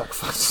making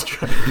sacrifices.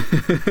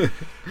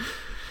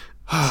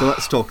 So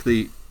let's talk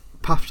the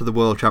path to the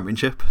World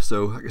Championship.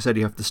 So, like I said,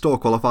 you have the store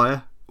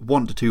qualifier,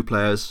 1 to 2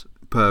 players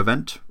per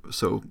event.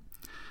 So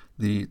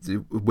the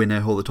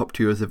winner or the top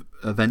 2 of the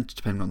event,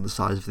 depending on the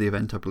size of the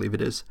event, I believe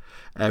it is,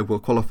 will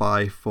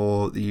qualify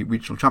for the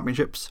regional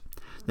championships.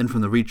 Then from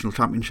the regional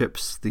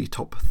championships, the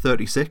top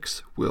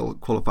 36 will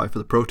qualify for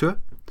the Pro Tour.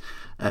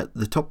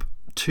 The top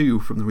 2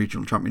 from the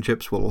regional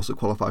championships will also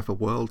qualify for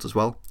Worlds as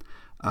well.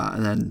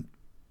 And then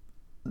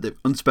they've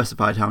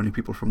unspecified how many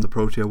people from the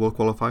Pro Tour will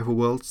qualify for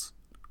Worlds,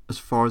 as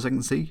far as I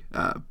can see.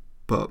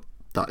 But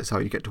that is how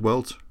you get to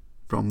Worlds,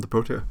 from the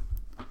Pro Tour.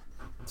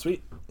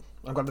 Sweet.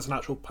 I'm glad there's an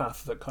actual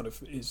path that kind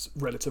of is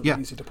relatively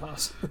easy to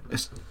pass.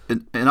 It's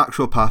an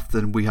actual path.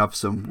 Then we have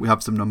some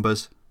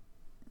numbers,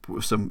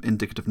 some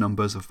indicative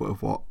numbers of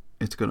what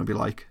it's going to be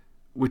like,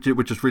 which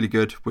is really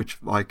good. Which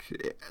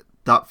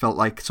that felt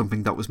like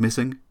something that was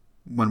missing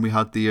when we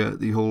had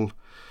the whole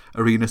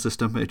arena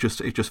system. It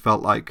just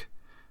felt like,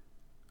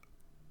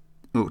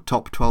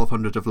 top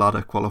 1,200 of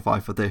ladder qualify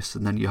for this,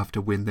 and then you have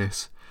to win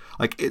this.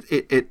 Like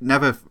it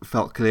never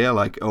felt clear.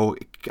 Like,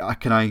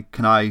 can I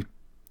can I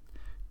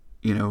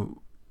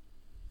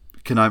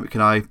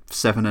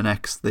 7 and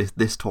X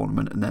this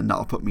tournament, and then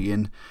that'll put me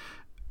in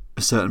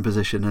a certain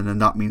position, and then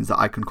that means that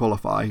I can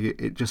qualify.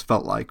 It just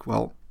felt like,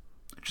 well,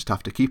 I just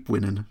have to keep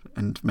winning,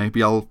 and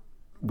maybe I'll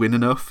win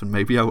enough, and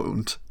maybe I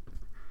won't.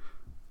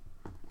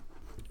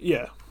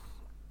 Yeah.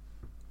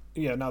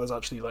 Now there's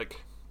actually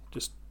like,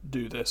 just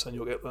do this and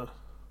you'll get there.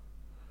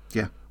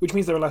 Yeah. Which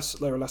means there are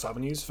less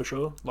avenues for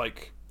sure.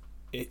 Like,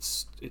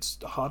 it's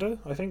harder,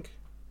 I think,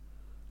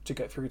 to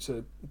get through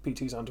to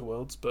PTs and to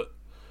Worlds, but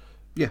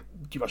yeah,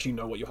 you actually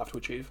know what you have to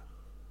achieve.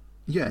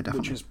 Yeah, definitely.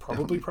 Which is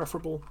probably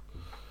preferable,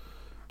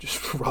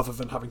 just rather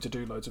than having to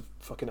do loads of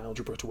fucking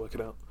algebra to work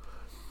it out.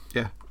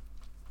 Yeah.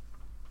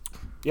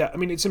 Yeah, I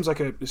mean, it seems like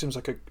a.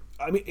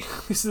 I mean,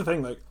 this is the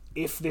thing. Like,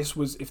 if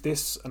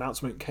this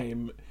announcement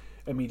came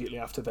immediately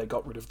after they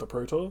got rid of the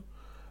Pro Tour,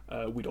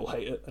 we'd all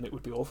hate it and it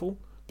would be awful,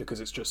 because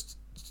it's just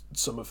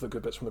some of the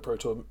good bits from the Pro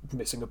Tour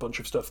missing a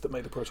bunch of stuff that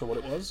made the Pro Tour what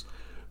it was.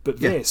 But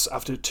this,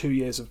 after 2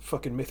 years of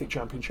fucking Mythic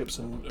Championships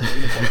and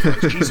Arena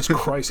qualifiers, Jesus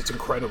Christ, it's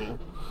incredible.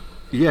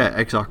 Yeah,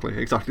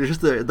 exactly.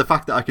 Just the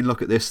fact that I can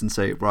look at this and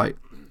say, right,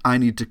 I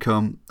need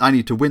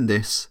to win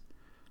this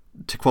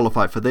to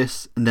qualify for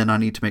this, and then I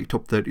need to make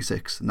top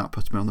 36, and that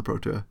puts me on the Pro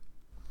Tour.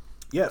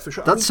 Yeah, for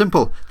sure. That's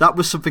simple. That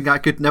was something I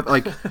could never,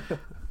 like,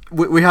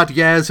 we had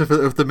years of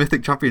the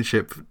Mythic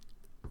Championship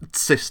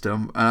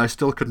system, and I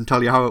still couldn't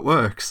tell you how it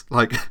works.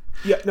 Like,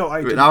 yeah, no,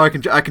 now I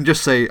can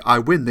just say I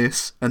win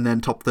this, and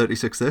then top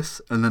 36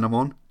 this, and then I'm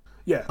on.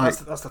 Yeah, Like,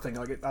 that's the thing.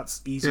 Like,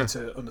 that's easy Yeah.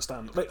 to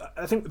understand. Like,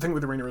 I think the thing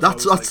with Arena is I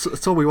was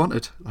that's all we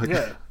wanted. Like,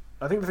 yeah.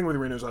 I think the thing with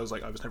Arena is I was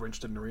never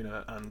interested in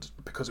Arena, and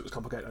because it was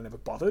complicated, I never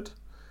bothered.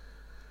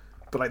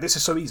 But like, this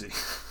is so easy.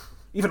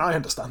 Even I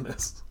understand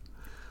this.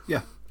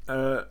 yeah,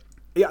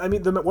 Yeah, I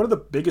mean, one of the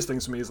biggest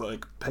things for me is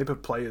like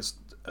pay-per-play is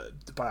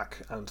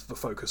back and the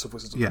focus of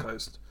Wizards of Yeah. the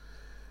Coast,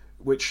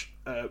 which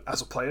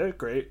as a player,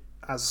 great.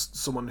 As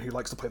someone who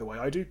likes to play the way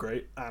I do,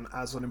 great. And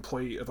as an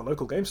employee of a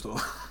local game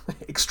store,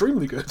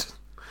 extremely good.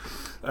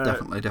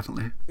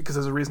 definitely. Because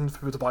there's a reason for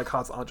people to buy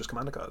cards that aren't just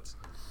Commander cards.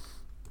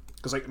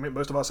 Because like, I mean,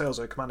 most of our sales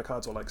are Commander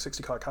cards or like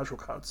 60-card casual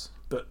cards,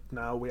 but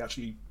now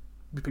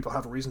people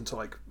have a reason to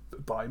like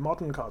buy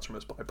Modern cards from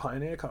us, buy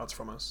Pioneer cards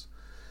from us.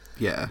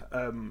 Yeah,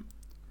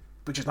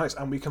 Which is nice,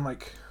 and we can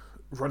like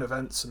run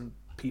events, and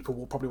people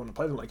will probably want to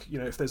play them. Like, you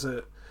know, if there's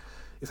an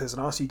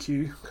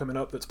RCQ coming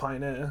up that's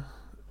Pioneer,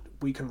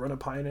 we can run a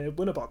Pioneer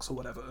winner box or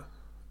whatever,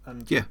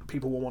 and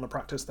people will want to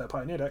practice their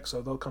Pioneer deck,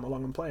 so they'll come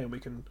along and play, and we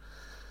can,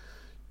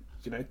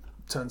 you know,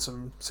 turn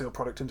some sealed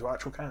product into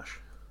actual cash,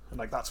 and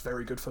like that's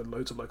very good for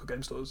loads of local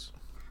game stores,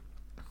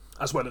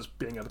 as well as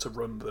being able to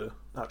run the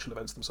actual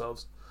events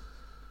themselves.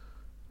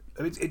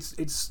 I mean,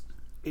 it's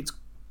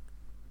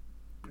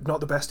not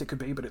the best it could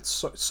be, but it's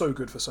so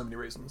good for so many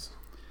reasons.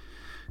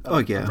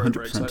 I'm very,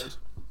 100%. excited.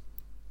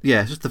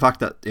 Yeah, it's just the fact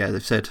that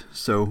they've said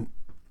so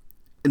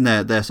in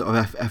their sort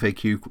of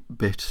FAQ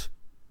bit.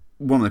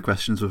 One of the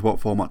questions was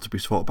what format to be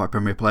supported by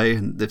Premier Play,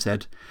 and they've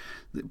said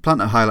they plan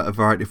to highlight a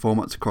variety of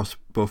formats across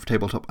both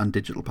tabletop and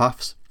digital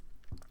paths.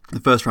 The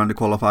first round of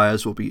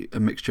qualifiers will be a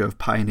mixture of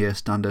Pioneer,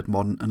 Standard,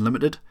 Modern and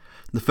Limited.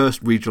 The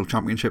first regional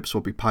championships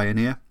will be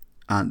Pioneer,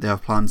 and they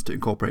have plans to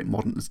incorporate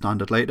Modern and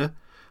Standard later,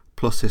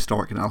 plus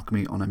Historic and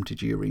Alchemy on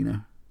MTG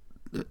Arena,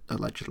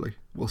 allegedly.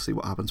 We'll see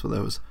what happens with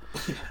those.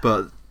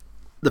 But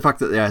the fact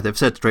that they've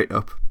said straight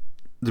up,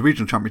 the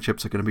regional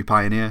championships are going to be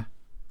Pioneer.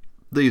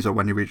 These are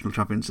when your regional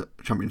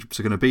championships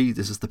are going to be.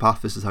 This is the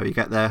path. This is how you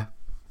get there.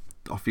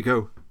 Off you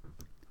go.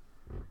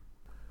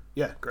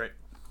 Yeah, great.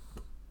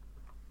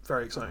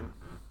 Very exciting.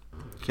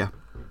 Yeah.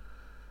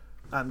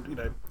 And, you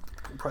know,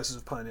 prices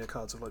of Pioneer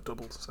cards have like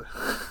doubled, so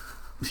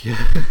Yeah.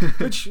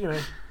 which, you know,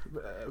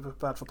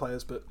 bad for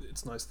players, but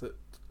it's nice that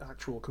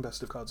actual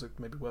competitive cards are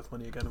maybe worth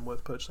money again and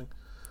worth purchasing.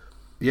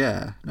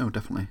 Yeah. No,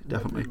 definitely.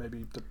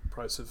 Maybe the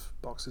price of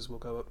boxes will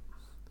go up.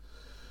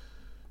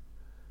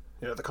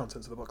 You know, the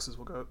contents of the boxes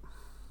will go up.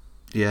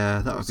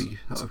 Yeah, that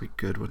would be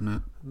good, wouldn't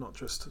it? Not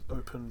just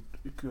open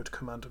good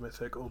Commander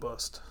Mythic or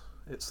bust.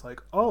 It's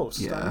like,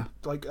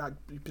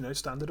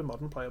 standard and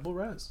modern playable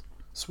rares.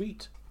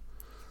 Sweet.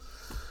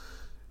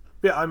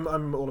 Yeah,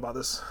 I'm all about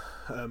this.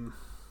 I'm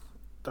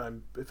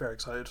very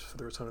excited for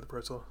the return of the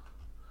Pro Tour.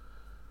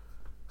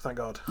 Thank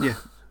God. Yeah,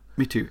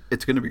 me too.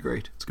 It's going to be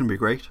great.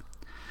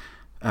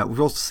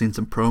 We've also seen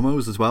some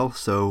promos as well.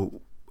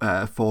 So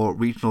for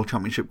regional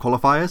championship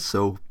qualifiers,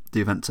 so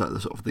the events at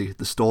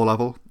the store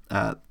level,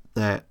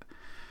 there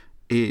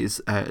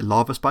is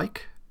Lava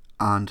Spike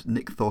and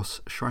Nykthos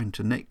Shrine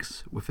to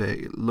Nyx with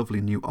a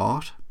lovely new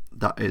art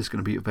that is going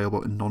to be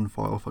available in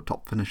non-foil for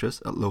top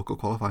finishers at local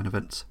qualifying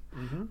events,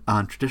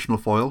 and traditional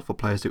foil for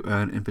players who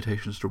earn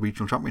invitations to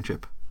regional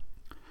championship.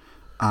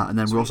 And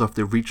then we also have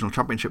the regional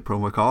championship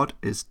promo card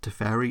is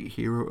Teferi,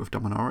 Hero of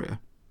Dominaria.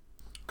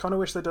 Kind of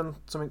wish they'd done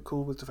something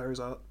cool with Teferi's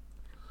art.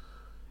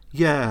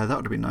 Yeah, that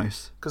would have been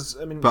nice. Because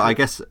I mean, but I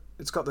guess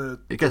it's got the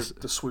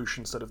swoosh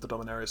instead of the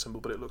Dominaria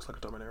symbol, but it looks like a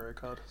Dominaria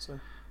card. So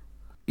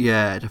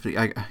yeah,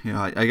 definitely.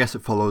 I guess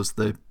it follows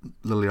the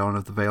Liliana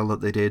of the Veil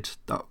that they did.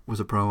 That was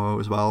a promo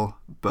as well.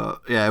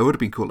 But yeah, it would have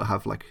been cool to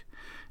have like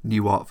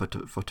new art for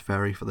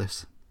Teferi for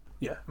this.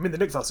 Yeah, I mean the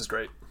Nykthos is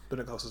great. The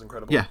Nykthos is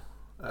incredible. Yeah,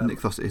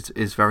 Nykthos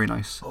is very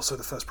nice. Also,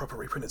 the first proper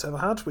reprint it's ever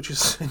had, which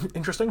is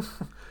interesting.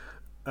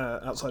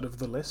 Outside of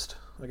the list,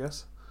 I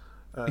guess.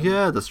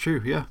 Yeah, that's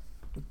true. Yeah.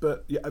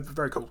 But yeah,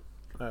 very cool.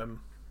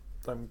 I'm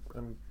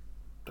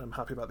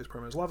happy about these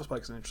promos. Lava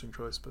Spike is an interesting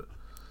choice, but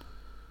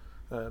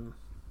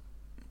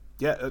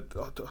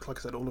like I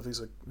said, all of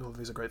these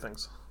are great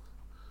things.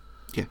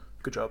 Yeah.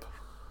 Good job,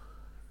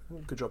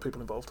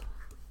 people involved.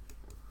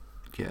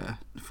 Yeah,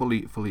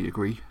 fully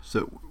agree.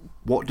 So,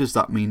 what does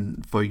that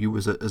mean for you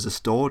as a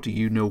store? Do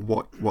you know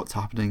what's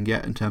happening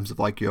yet in terms of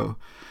like your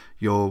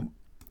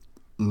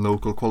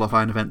local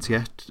qualifying events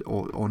yet,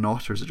 or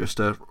not, or is it just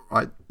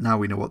right now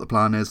we know what the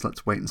plan is?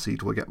 Let's wait and see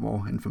till we get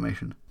more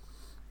information.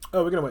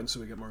 Oh, we're gonna wait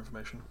until we get more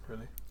information,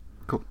 really.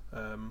 Cool.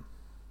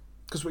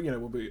 Because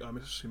I'm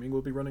assuming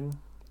we'll be running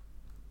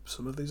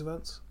some of these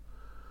events.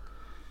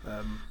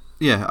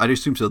 Yeah, I'd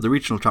assume so. The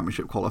regional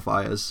championship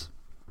qualifiers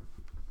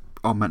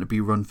are meant to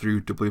be run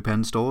through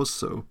WPN stores,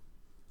 so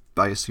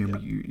I assume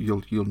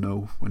you'll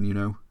know when you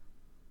know.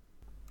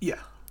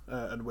 Yeah,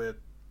 and we're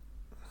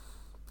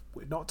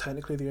not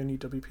technically the only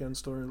WPN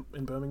store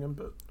in Birmingham,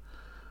 but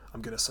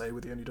I'm going to say we're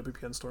the only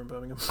WPN store in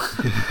Birmingham.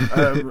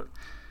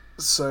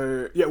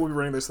 So yeah, we'll be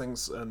running those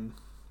things, and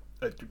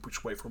we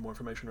should wait for more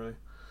information. Really,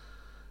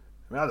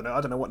 I mean,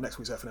 I don't know what next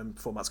week's F&M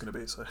format's going to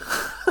be. So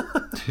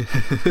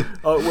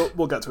Oh,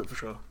 we'll get to it for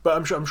sure. But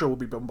I'm sure we'll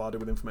be bombarded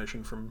with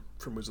information from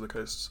Wizard of the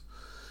Coast's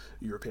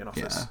European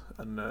office,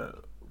 and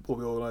we'll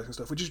be organising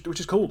stuff, which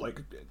is cool.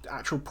 Like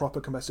actual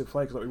proper competitive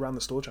play, because like we ran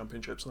the store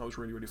championships, and that was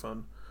really really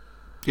fun.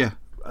 Yeah,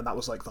 and that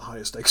was like the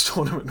highest stakes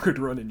tournament we'd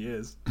run in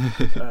years.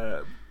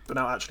 But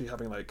now actually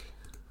having like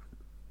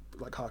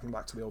harking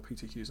back to the old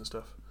PTQs and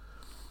stuff,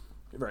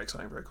 very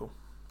exciting, very cool.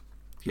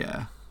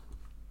 Yeah.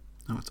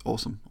 Oh, it's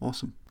awesome.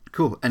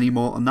 Cool. Any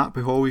more on that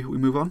before we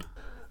move on?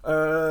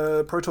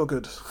 Pro Tour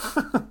good.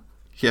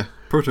 Yeah,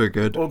 Pro Tour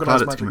good. Organised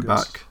Glad it's Magic coming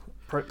good.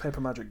 back. Paper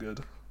Magic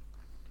good.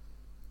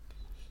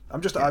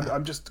 I'm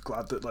just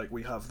glad that like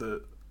we have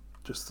the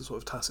sort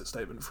of tacit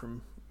statement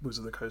from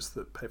Wizard of the Coast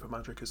that Paper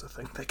Magic is a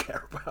thing they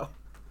care about.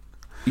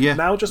 Yeah.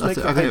 Now just make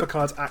the paper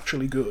cards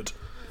actually good,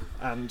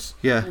 and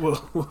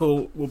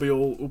we'll be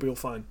all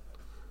fine.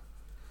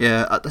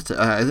 Yeah, that's it.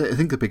 I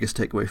think the biggest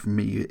takeaway from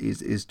me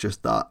is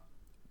just that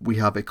we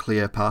have a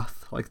clear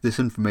path. Like, this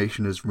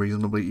information is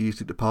reasonably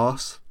easy to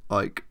parse.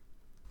 Like,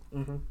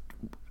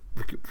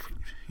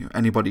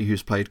 anybody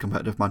who's played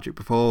competitive Magic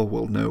before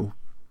will know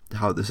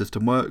how the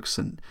system works,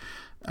 and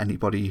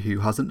anybody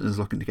who hasn't and is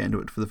looking to get into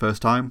it for the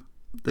first time,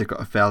 they've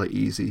got a fairly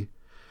easy,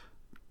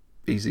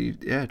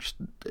 just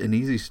an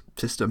easy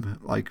system.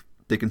 Like,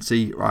 they can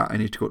see, right, I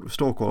need to go to a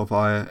store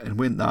qualifier and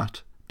win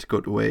that, to go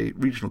to a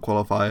regional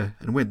qualifier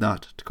and win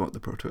that, to go to the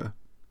Pro Tour.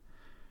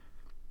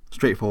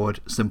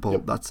 Straightforward, simple.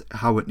 Yep. That's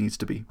how it needs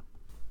to be.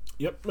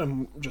 Yep,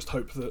 and just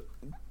hope that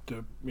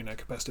the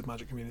competitive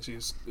Magic community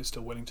is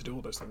still willing to do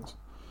all those things.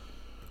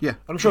 Yeah,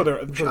 I'm sure there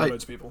are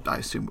loads of people. I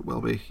assume it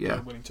will be. Yeah,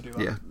 willing to do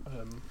that. Yeah.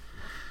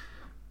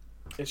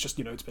 It's just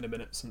it's been a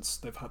minute since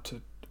they've had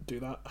to do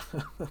that.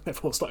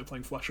 They've all started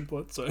playing Flash and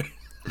Blood, so.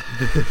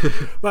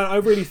 Man, I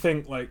really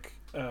think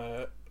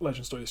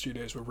Legend Story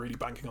Studios were really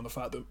banking on the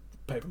fact that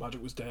Paper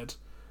Magic was dead,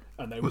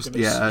 and they were going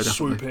to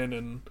swoop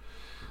in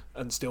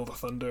and steal the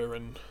thunder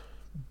and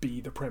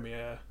be the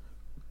premier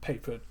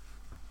paper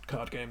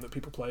card game that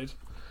people played.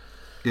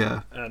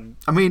 Yeah, and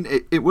I mean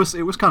it was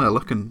kind of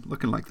looking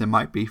like they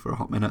might be for a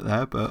hot minute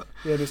there, but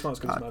yeah, it's not as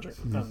good as Magic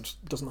and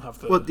doesn't have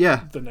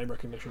the name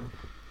recognition.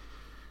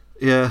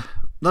 Yeah,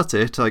 that's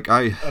it. Like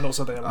and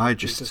also they have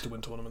to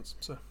win tournaments.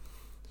 So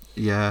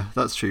yeah,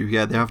 that's true.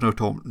 Yeah, they have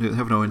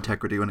no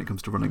integrity when it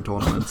comes to running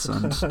tournaments,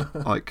 and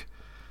like.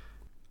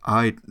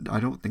 I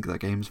don't think that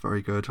game's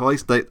very good. Or at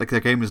least their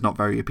game is not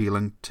very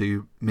appealing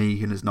to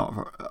me, and is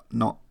not.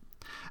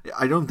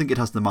 I don't think it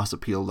has the mass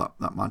appeal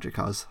that Magic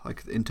has.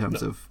 Like, in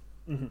terms of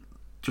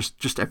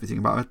just everything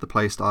about it, the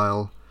play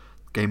style,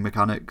 game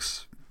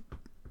mechanics.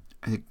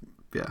 I think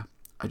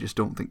I just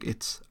don't think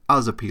it's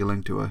as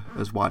appealing to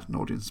as wide an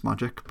audience as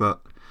Magic. But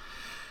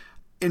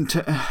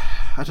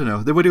I don't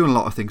know. They were doing a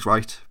lot of things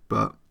right,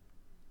 but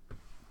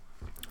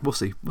we'll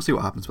see. We'll see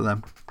what happens with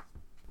them.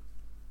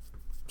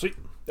 Sweet.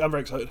 I'm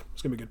very excited.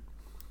 It's going to be good.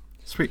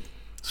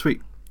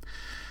 Sweet.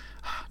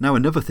 Now,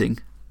 another thing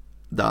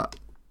that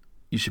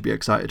you should be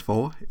excited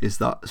for is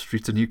that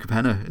Streets of New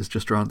Capenna is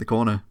just around the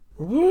corner.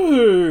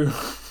 Woo!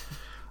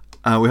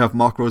 We have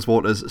Mark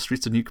Rosewater's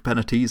Streets of New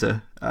Capenna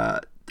teaser.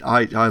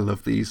 I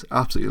love these.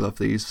 Absolutely love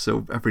these.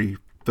 So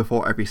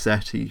before every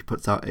set, he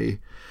puts out a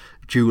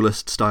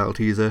duelist style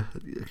teaser,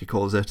 he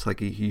calls it. Like,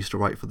 he used to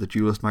write for the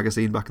Duelist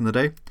magazine back in the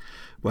day,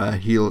 where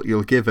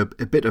he'll give a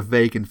bit of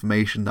vague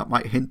information that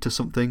might hint to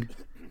something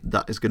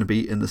that is going to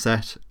be in the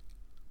set.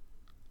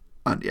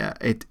 And yeah,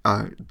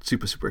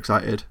 super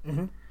excited.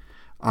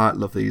 I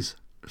love these,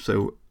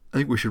 so I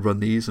think we should run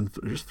these and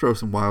just throw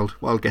some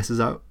wild guesses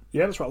out.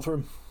 Yeah, let's rattle through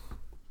them.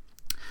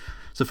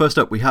 So first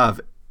up, we have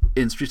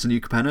in Streets of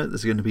New Capenna,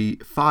 there's going to be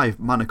 5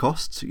 mana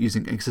costs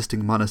using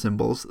existing mana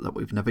symbols that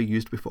we've never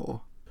used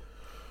before.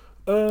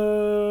 I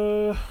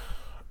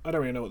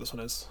don't really know what this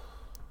one is.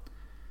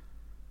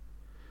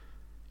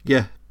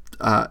 Yeah,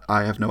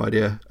 I have no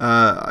idea.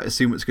 I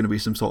assume it's going to be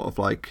some sort of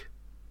like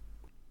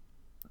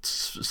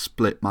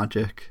split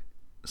magic,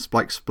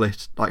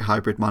 split like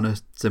hybrid mana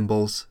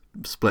symbols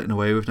split in a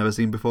way we've never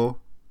seen before.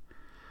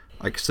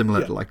 Like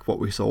similar to like what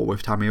we saw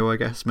with Tamiyo, I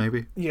guess,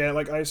 maybe. Yeah,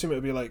 like I assume it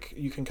would be like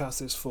you can cast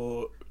this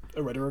for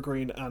a red or a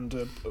green and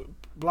a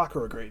black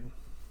or a green.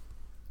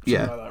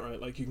 Something like that,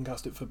 right? Like you can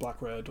cast it for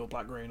black red or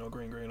black green or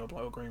green or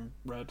black or green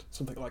red,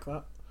 something like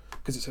that.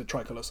 Because it's a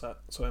tricolour set,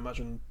 so I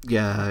imagine.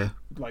 Yeah.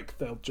 Like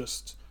they'll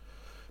just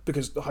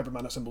because the hybrid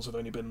mana symbols have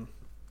only been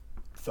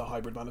the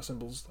hybrid mana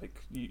symbols.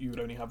 Like you would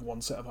only have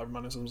one set of hybrid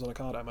mana symbols on a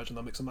card. I imagine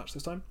they'll mix and match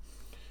this time.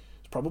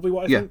 It's probably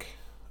what I think.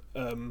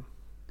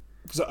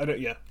 Because I don't.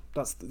 Yeah,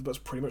 that's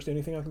pretty much the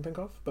only thing I can think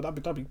of. But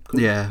that'd be cool.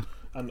 Yeah.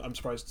 And I'm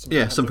surprised.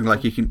 Something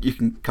like you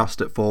can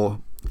cast it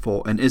for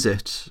and is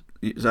it?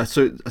 So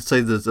I'd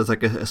say there's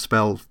like a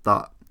spell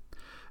that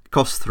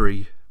costs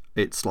 3.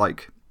 It's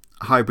like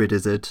hybrid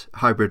Izzet,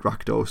 hybrid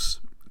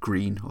Rakdos,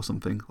 green or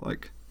something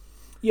like.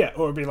 Yeah,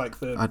 or it'd be like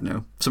the. I don't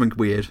know, something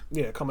weird.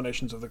 Yeah,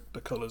 combinations of the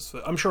colours.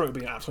 I'm sure it would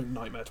be an absolute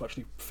nightmare to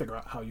actually figure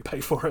out how you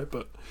pay for it,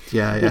 but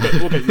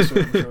we'll get used to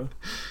it. I'm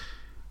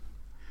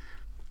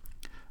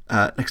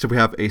sure. Next up, we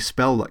have a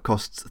spell that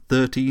costs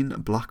 13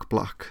 black.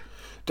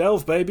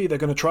 Delve, baby, they're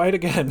going to try it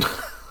again.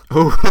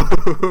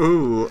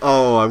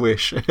 Oh, I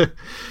wish.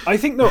 I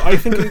think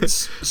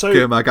it's so.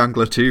 Gurmag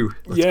Angler 2.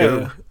 Let's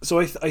go. So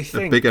I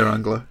think a bigger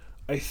angler.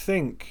 I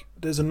think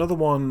there's another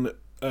one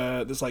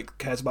that's like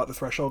cares about the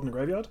threshold in the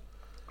graveyard,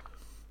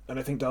 and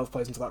I think Delve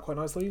plays into that quite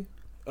nicely.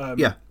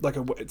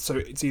 So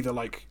it's either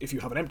like if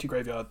you have an empty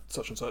graveyard,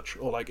 such and such,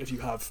 or like if you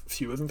have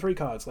fewer than 3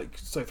 cards, like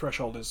so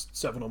threshold is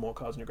 7 or more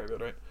cards in your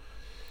graveyard, right?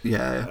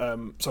 Yeah.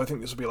 So I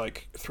think this would be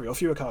like 3 or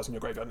fewer cards in your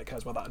graveyard, and it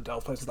cares about that, and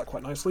Delve plays into that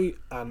quite nicely.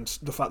 And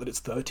the fact that it's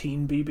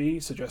 13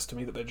 BB suggests to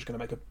me that they're just going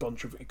to make a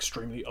bunch of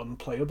extremely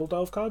unplayable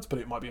Delve cards, but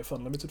it might be a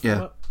fun limited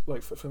format,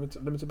 like for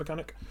limited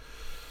mechanic.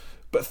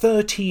 But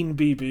 13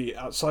 BB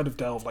outside of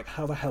Delve, like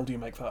how the hell do you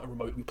make that a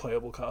remotely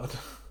playable card?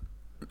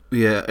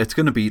 Yeah, it's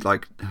going to be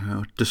like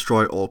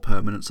destroy all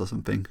permanents or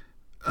something,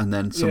 and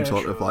then some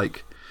sort of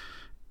like,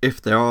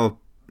 if there are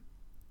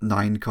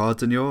 9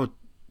 cards in your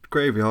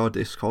graveyard,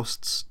 this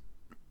costs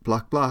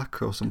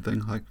black or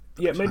something like.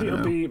 Yeah, maybe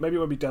it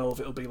won't be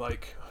Delve. It'll be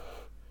like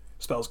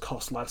spells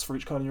cost less for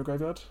each card in your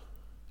graveyard.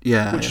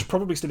 Yeah, which is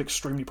probably still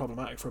extremely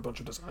problematic for a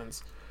bunch of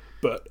designs,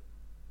 but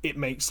it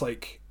makes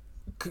like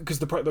because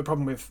the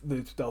problem with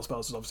the Delve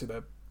spells is obviously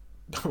they're.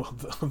 Well,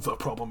 the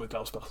problem with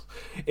Delve spells,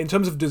 in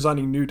terms of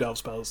designing new Delve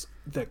spells,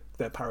 they're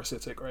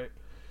parasitic, right?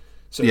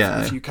 So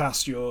if you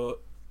cast your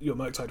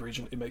Murktide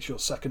Regent, it makes your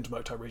second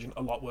Murktide Regent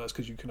a lot worse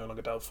because you can no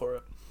longer Delve for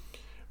it.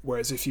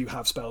 Whereas if you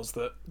have spells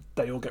that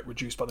they all get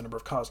reduced by the number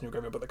of cards in your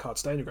graveyard, but the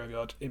cards stay in your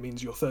graveyard, it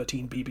means your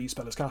 13 BB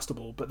spell is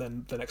castable, but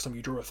then the next time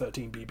you draw a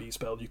 13 BB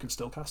spell, you can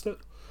still cast it.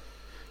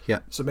 Yeah.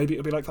 So maybe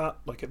it'll be like that.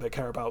 Like they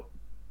care about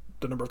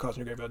the number of cards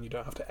in your graveyard, and you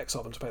don't have to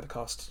exile them to pay the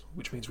cost,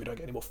 which means we don't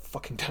get any more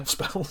fucking Delve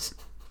spells.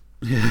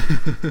 Yeah.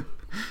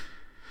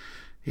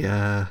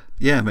 yeah,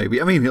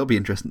 maybe. I mean, it'll be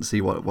interesting to see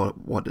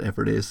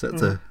whatever it is.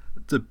 That's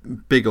it's a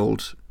big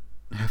old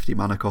hefty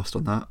mana cost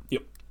on that.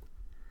 Yep.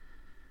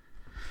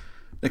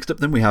 Next up,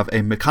 then we have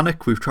a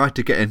mechanic we've tried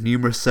to get in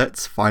numerous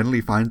sets.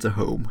 Finally finds a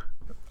home.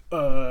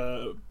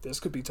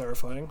 This could be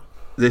terrifying.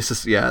 This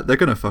is they're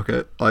gonna fuck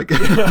it. Like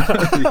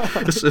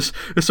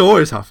it's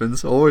always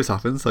happens.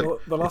 Like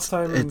the last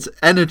time it's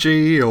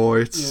energy or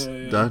it's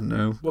I don't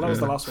know. Well, that was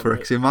the last one.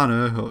 Phyrexian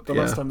mana. Or, the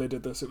last time they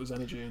did this, it was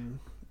energy, and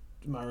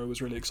Maro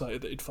was really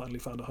excited that he'd finally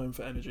found a home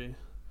for energy.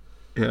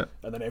 Yeah.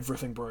 And then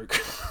everything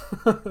broke.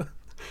 So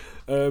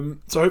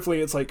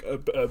hopefully it's like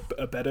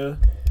a better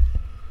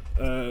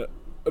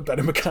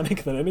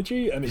mechanic than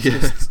energy, and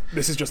it's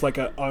this is just like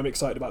I'm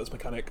excited about this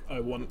mechanic. I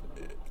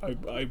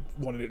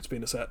wanted it to be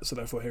in a set, so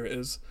therefore here it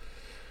is.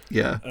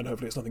 Yeah. And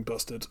hopefully it's nothing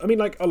busted. I mean,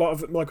 like a lot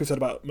of, like we said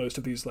about most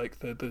of these, like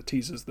the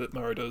teasers that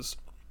Maro does,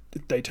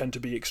 they tend to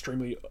be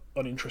extremely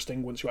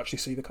uninteresting once you actually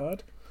see the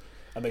card,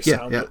 and they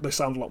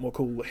sound a lot more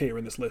cool here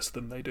in this list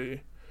than they do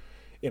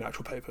in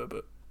actual paper.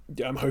 But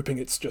yeah, I'm hoping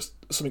it's just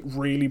something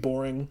really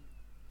boring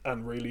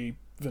and really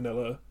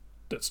vanilla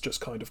that's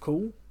just kind of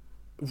cool,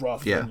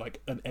 rather than like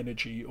an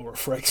energy or a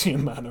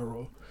Phyrexian mana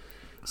or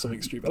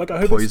something stupid. Like I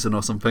hope poison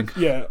or something.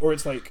 Yeah, or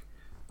it's like,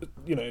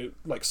 you know,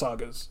 like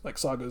sagas. Like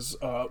sagas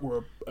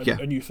were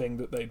a new thing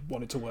that they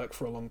wanted to work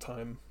for a long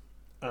time,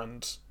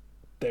 and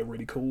they're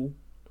really cool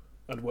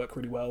and work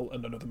really well,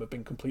 and none of them have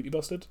been completely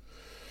busted.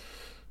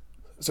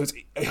 So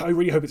I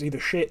really hope it's either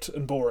shit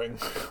and boring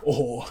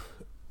or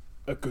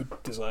a good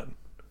design,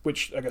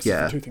 which I guess is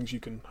the two things you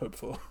can hope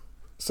for.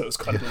 So it's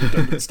kind of a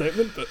redundant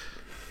statement, but.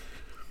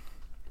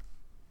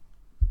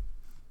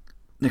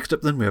 Next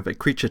up then we have a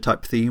creature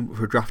type theme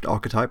for a draft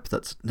archetype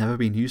that's never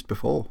been used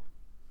before.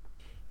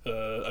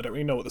 I don't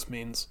really know what this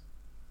means.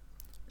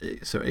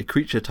 So a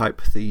creature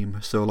type theme,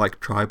 so like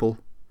tribal.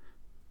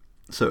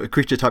 So a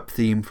creature type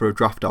theme for a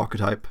draft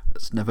archetype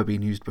that's never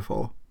been used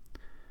before.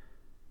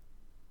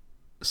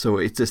 So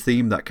it's a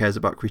theme that cares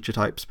about creature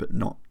types, but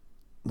not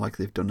like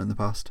they've done in the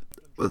past.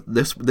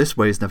 This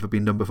way has never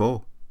been done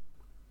before.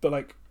 But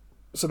like,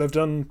 so they've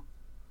done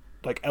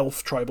like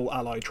elf tribal,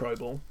 ally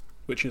tribal,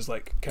 which is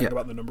like caring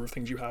about the number of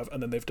things you have,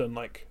 and then they've done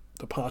like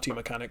the party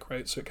mechanic,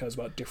 right? So it cares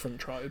about different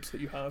tribes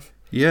that you have.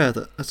 Yeah,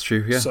 that's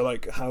true. Yeah. So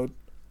like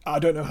I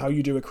don't know how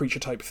you do a creature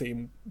type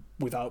theme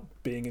without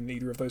being in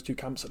either of those two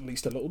camps at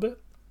least a little bit.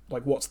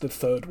 Like, what's the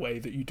third way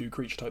that you do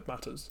creature type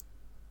matters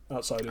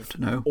outside of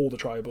all the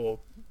tribe or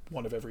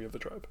one of every other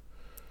tribe?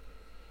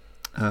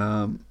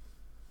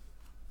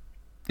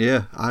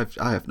 Yeah, I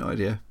have no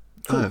idea.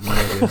 Cool. I have no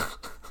idea.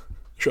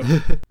 Sure,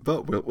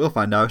 but we'll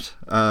find out.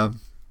 I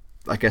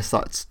guess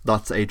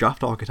that's a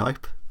draft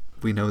archetype.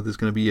 We know there's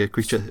going to be a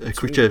creature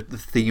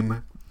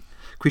theme,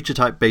 creature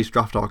type based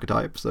draft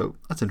archetype. So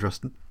that's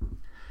interesting.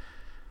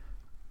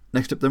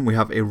 Next up, then we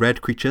have a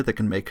red creature that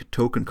can make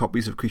token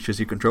copies of creatures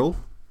you control.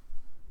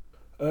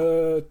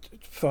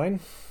 Fine.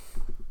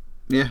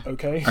 Yeah.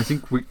 Okay. I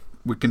think we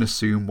can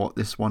assume what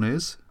this one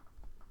is.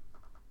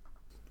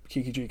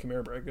 Kiki-G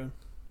Chimera Breaker.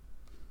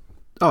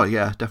 Oh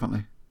yeah,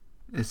 definitely.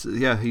 It's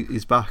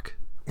he's back.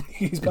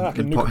 He's back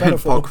in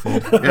Pog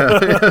form.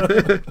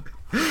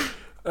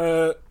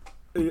 Yeah.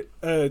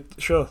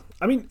 Sure.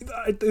 I mean,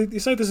 you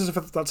say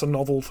that's a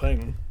novel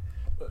thing.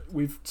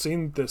 we've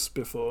seen this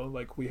before.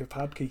 Like, we have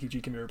had Kiki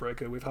Jiki Mirror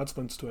Breaker, we've had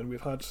Splinter Twin,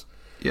 we've had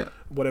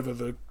whatever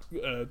the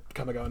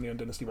Kamigawa Neon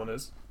Dynasty one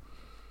is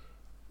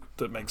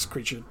that makes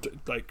creature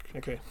like,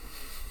 okay,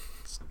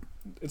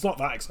 it's not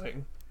that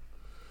exciting.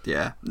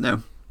 Yeah,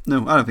 no,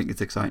 I don't think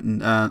it's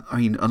exciting. I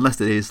mean,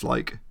 unless it is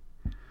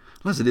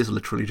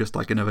literally just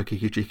like another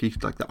Kiki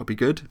Jiki, like that would be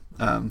good.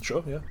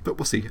 Sure, yeah. But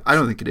we'll see. I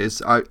don't think it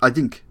is. I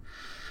think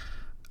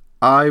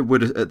I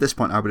would, at this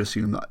point, I would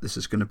assume that this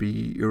is going to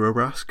be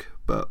Eurobrask,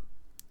 but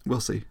we'll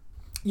see.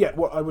 Yeah,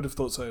 well, I would have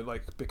thought so,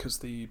 like, because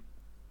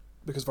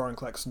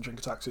Vorinclex and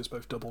Jin-Gitaxias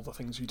both double the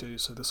things you do,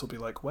 so this will be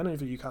like,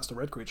 whenever you cast a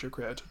red creature,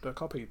 create a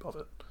copy of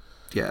it.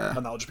 Yeah.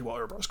 And that'll just be what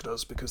Eurobrask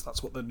does, because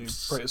that's what the new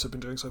Praetors have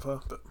been doing so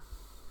far, but...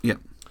 Yeah.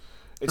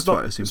 It's that's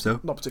what I assume so.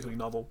 Not particularly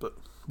novel, but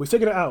we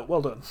figured it out.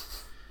 Well done.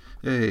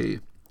 Hey.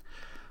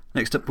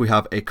 Next up, we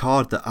have a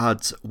card that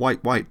adds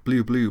white, white,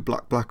 blue, blue,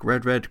 black, black,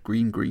 red, red,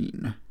 green,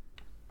 green.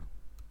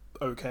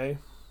 Okay.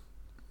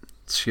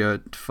 It's your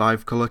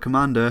 5-colour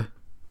commander.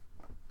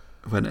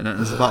 When it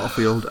enters the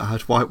battlefield,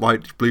 add white,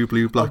 white, blue,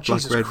 blue, black,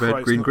 black, red,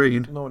 red, green,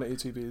 green. No one at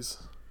ETBs.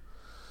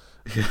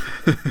 Yeah.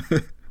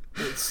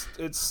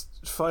 It's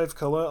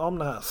 5-colour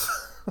Omnath.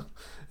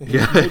 He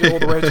Yeah. made it all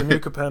the way to New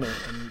Capenna,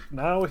 and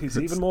now he's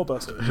even more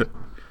busted.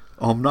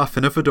 Omnath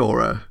in a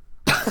fedora.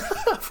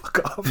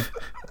 Fuck off.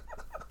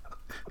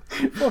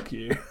 Fuck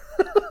you.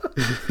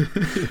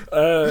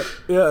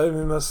 Yeah, I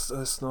mean,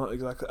 that's not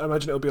exactly... I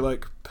imagine it'll be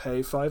like,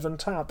 pay 5 and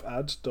tap,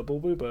 add double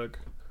Wooburg.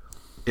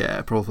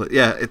 Yeah, probably.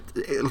 Yeah,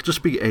 it'll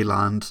just be a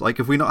land. Like,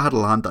 if we not had a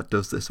land that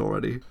does this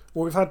already.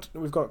 Well,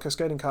 we've got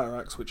Cascading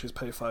Cataracts, which is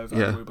pay 5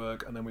 and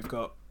Wooburg, and then we've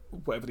got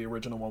whatever the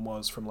original one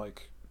was from,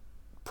 like,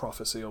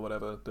 Prophecy or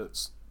whatever,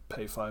 that's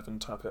pay 5 and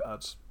tap it,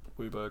 add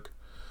Wooburg.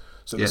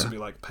 So this will be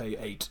like, pay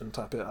 8 and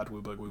tap it, add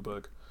Wooburg,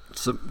 Wooburg.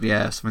 So,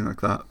 yeah, something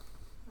like that.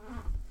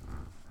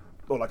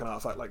 Or like an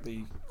artifact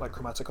like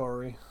Chromatic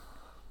Orrery,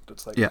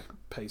 that's like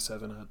pay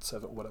 7, add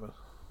 7, or whatever.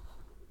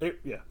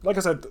 Like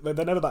I said, they're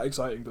never that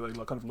exciting, but they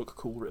kind of look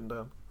cool written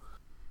down.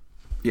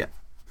 Yeah.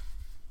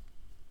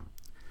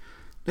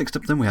 Next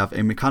up then we have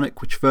a mechanic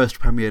which first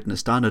premiered in a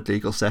standard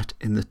legal set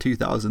in the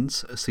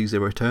 2000s, sees a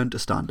return to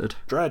standard.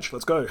 Dredge,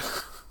 let's go.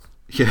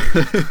 Yeah.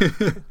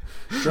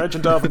 Dredge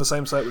and Dove on the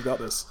same site, we've got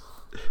this.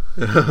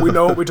 We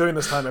know what we're doing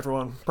this time,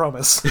 everyone.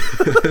 Promise.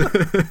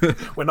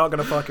 We're not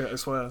going to fuck it, I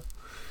swear.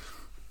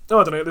 No,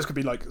 I don't know, this could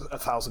be like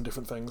 1,000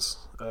 different things.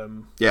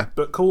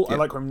 But cool, I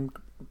like when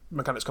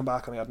mechanics come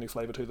back and they add new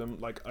flavour to them.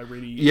 Like, I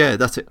really... Yeah,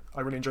 that's it.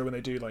 I really enjoy when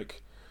they do,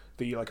 like,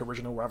 the like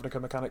original Ravnica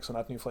mechanics and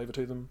add new flavour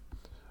to them.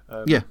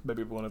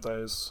 Maybe one of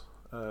those.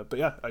 But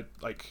yeah,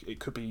 it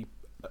could be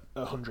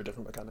 100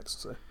 different mechanics,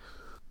 so...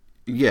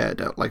 Yeah,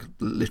 like,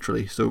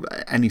 literally. So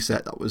any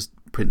set that was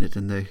printed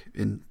in the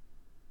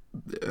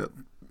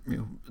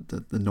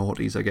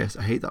noughties, I guess.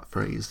 I hate that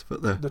phrase,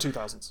 but the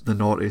 2000s. The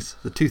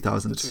noughties. The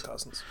 2000s. The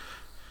 2000s.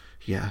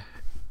 Yeah.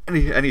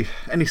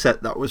 Any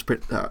set that was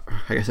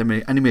I guess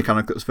any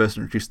mechanic that was first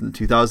introduced in the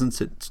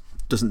 2000s, it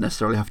doesn't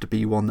necessarily have to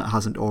be one that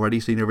hasn't already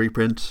seen a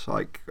reprint.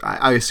 Like,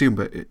 I assume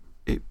that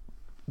it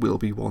will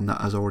be one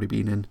that has already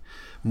been in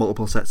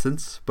multiple sets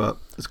since, but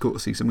it's cool to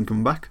see something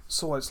coming back.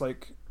 So it's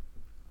like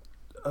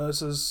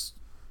Urza's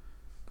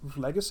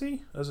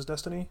Legacy, Urza's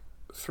Destiny,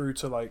 through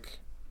to like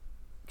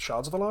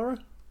Shards of Alara?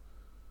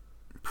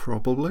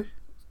 Probably.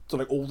 So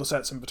like all the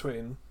sets in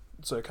between.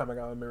 So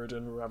Kamigawa,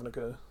 Mirrodin,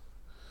 Ravnica,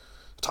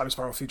 Time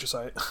Spiral, Future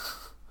Sight.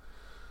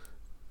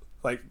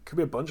 Like, could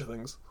be a bunch of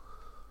things.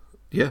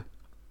 Yeah.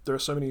 There are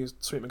so many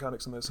sweet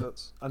mechanics in those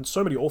sets. And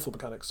so many awful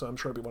mechanics, so I'm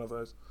sure it'll be one of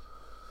those.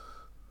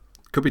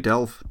 Could be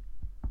Delve.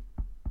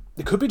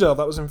 It could be Delve,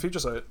 that was in Future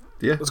Sight.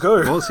 Yeah. Let's go.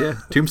 It was, yeah.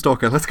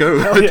 Tombstalker, let's go.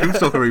 Yeah.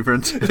 Tombstalker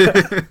reprint.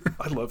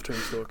 I love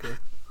Tombstalker.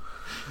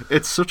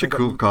 It's such a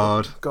cool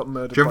card. Got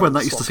murdered. Do you remember when by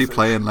that used to see Swampfish.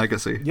 play in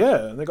Legacy?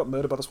 Yeah, and they got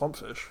murdered by the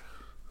Swampfish.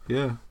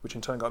 Yeah. Which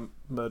in turn got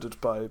murdered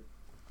by...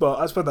 Well,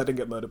 I suppose that didn't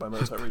get murdered by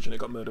Motor Region, it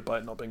got murdered by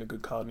it not being a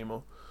good card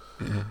anymore.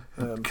 Yeah.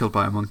 Killed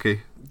by a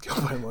monkey.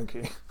 Killed by a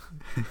monkey.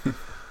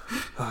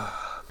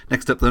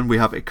 Next up then we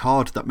have a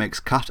card that makes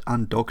cat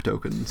and dog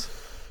tokens.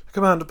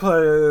 Commander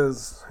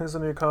players, here's a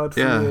new card for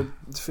Yeah.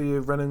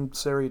 your Renin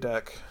Siri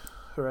deck.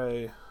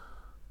 Hooray. I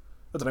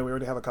don't know, we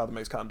already have a card that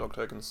makes cat and dog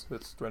tokens.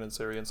 It's Renin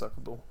Siri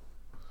Inseparable.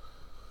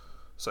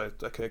 So,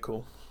 okay,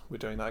 cool. We're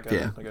doing that again,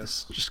 Yeah, I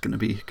guess. it's just gonna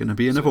be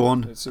another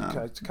one. It's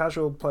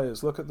casual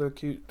players, look at the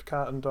cute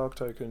cat and dog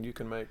token you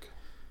can make.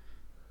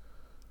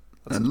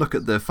 And look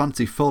at the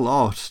fancy full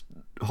art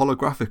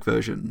holographic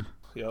version.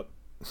 Yep.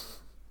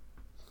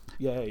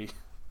 Yay.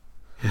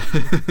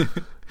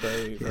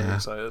 Very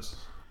excited.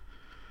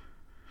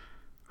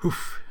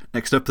 Oof.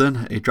 Next up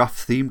then, a draft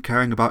theme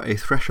caring about a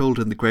threshold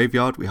in the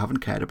graveyard we haven't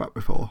cared about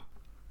before.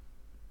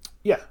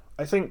 Yeah,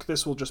 I think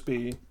this will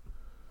be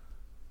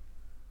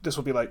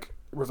like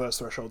reverse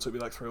threshold, so it'll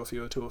be like 3 or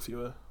fewer, 2 or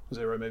fewer,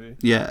 0 maybe.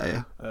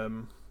 Yeah.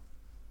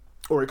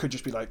 Or it could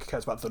just be like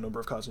cares about the number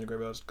of cards in your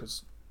graveyard,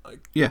 because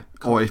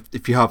or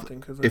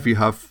if you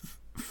have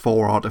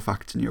 4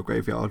 artifacts in your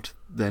graveyard,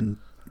 then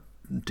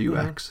do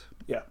X.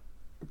 Yeah,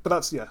 but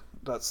that's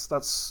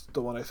That's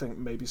the one I think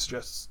maybe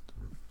suggests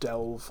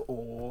Delve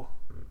or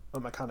a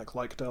mechanic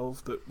like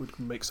Delve that would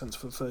make sense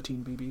for the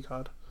 13 BB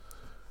card.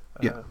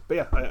 Yeah. But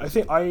yeah, I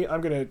think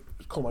I'm going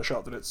to call my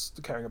shot that it's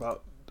caring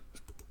about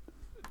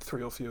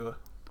 3 or fewer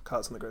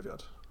cards in the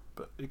graveyard.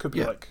 But it could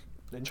be like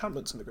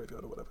enchantments in the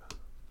graveyard or whatever.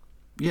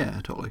 Yeah,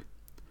 totally.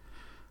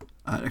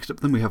 Next up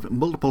then we have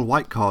multiple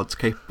white cards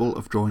capable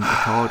of drawing a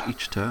card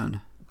each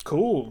turn.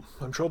 Cool.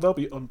 I'm sure they'll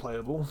be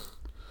unplayable.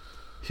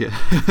 Yeah.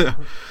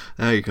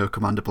 There you go,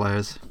 Commander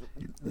players.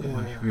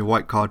 Yeah. Your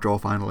white card draw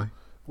finally.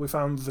 We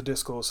found the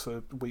discourse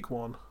for week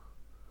 1.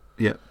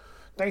 Yeah.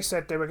 They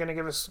said they were going to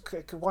give us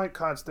white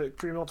cards that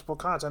drew multiple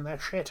cards and they're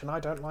shit and I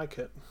don't like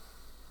it.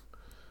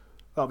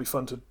 That'll be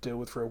fun to deal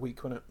with for a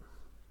week, won't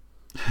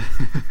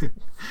it?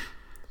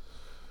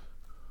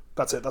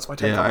 That's it. That's my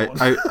take on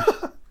one.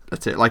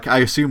 That's it. Like, I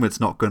assume it's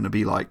not going to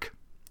be like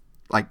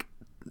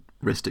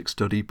Rhystic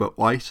Study, but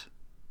white.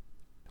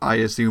 I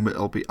assume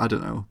it'll be, I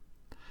don't know,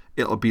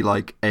 it'll be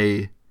like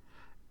a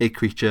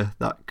creature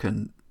that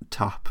can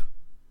tap,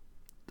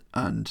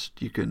 and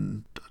you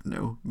can, I don't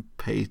know,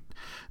 pay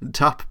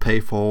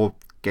for,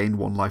 gain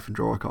 1 life and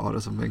draw a card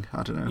or something.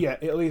 I don't know. Yeah,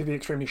 it'll either be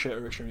extremely shit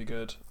or extremely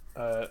good.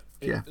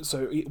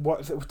 So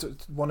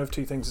one of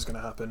 2 things is going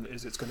to happen.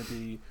 Is it's going to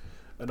be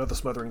another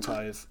Smothering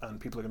Tithe, and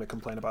people are going to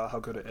complain about how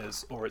good it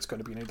is, or it's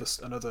going to be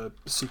another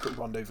Secret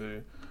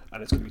Rendezvous,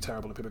 and it's going to be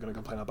terrible, and people are going to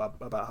complain about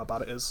how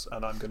bad it is,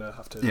 and I'm going to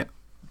have to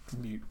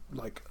mute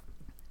like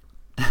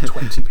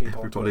 20 people.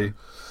 Everybody.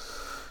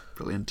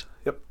 Brilliant.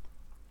 Yep.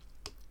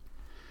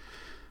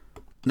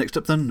 Next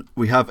up then,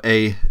 we have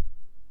a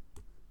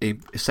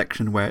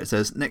section where it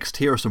says, next,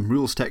 here are some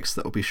rules text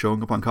that will be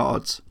showing up on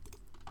cards.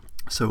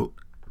 So,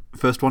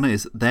 first one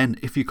is, then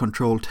if you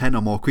control 10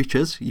 or more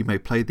creatures, you may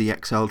play the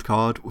exiled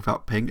card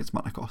without paying its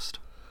mana cost.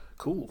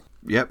 Cool.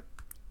 Yep.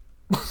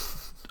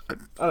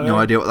 No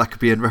idea what that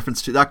could be in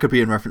reference to. That could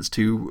be in reference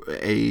to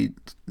a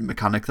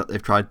mechanic that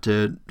they've tried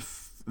to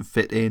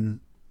fit in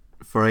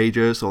for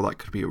ages, or that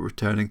could be a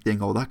returning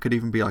thing, or that could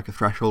even be like a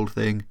threshold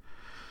thing.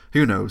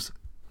 Who knows?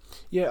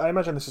 Yeah, I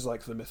imagine this is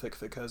like the mythic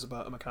that cares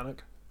about a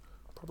mechanic,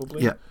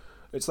 probably. Yeah.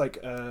 It's like,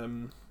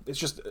 it's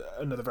just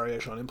another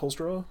variation on Impulse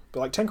Draw, but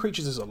like 10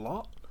 creatures is a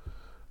lot,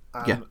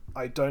 and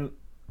I don't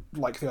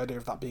like the idea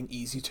of that being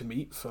easy to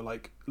meet for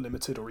like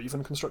limited or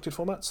even constructed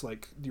formats.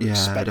 Like, you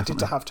expect it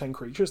to have 10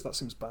 creatures, that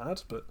seems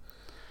bad, but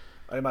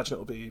I imagine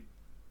it'll be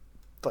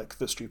like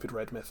the stupid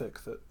red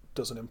mythic that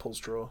does an Impulse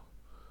Draw.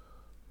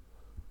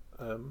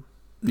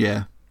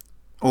 Yeah.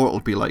 Or it'll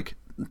be like,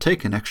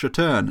 take an extra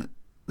turn,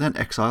 then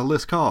exile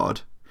this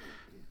card.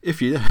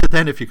 If you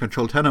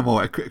control 10 or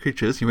more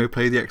creatures, you may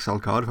play the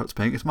exile card without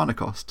paying its mana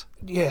cost.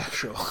 Yeah,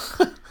 sure.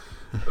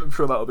 I'm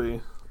sure that'll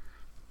be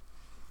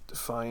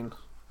fine.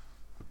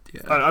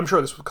 Yeah. I'm sure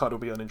this card will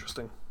be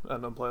uninteresting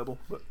and unplayable.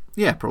 But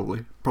yeah,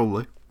 probably.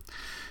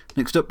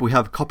 Next up, we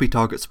have copy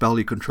target spell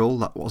you control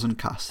that wasn't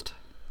cast.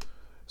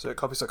 So it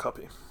copies a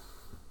copy.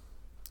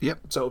 Yep.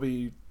 So it'll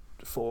be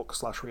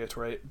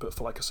fork/reiterate, but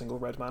for like a single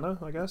red mana,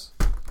 I guess.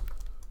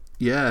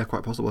 Yeah,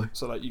 quite possibly.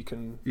 So like you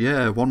can.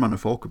 Yeah, 1 mana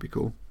fork would be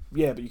cool.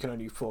 Yeah, but you can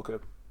only fork a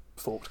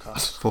forked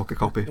card. Fork a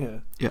copy.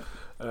 Yeah.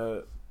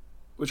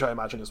 Which I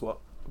imagine is what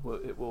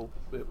it will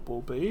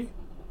be.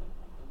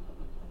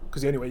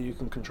 Because the only way you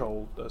can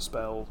control a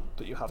spell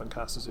that you haven't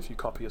cast is if you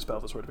copy a spell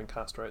that's already been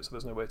cast, right? So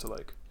there's no way to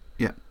like.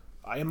 Yeah.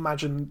 I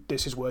imagine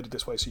this is worded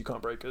this way so you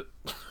can't break it.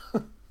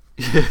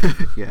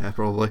 Yeah,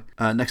 probably.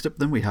 Next up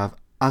then we have,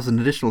 as an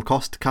additional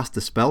cost, cast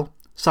a spell,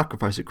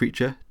 sacrifice a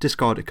creature,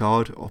 discard a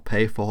card, or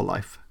pay 4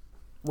 life.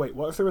 Wait,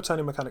 what if the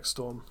returning mechanic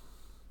Storm?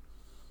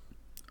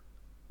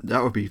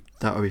 That would be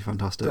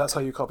fantastic. That's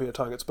how you copy a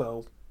target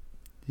spell.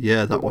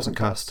 Yeah, that wasn't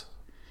cast.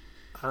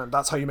 And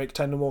that's how you make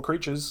 10 or more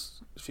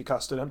creatures if you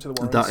cast an Empty the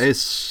Warrens. That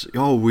is...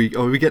 are we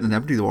getting an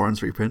Empty the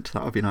Warrens reprint?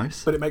 That would be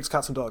nice. But it makes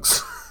cats and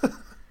dogs.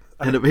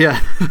 and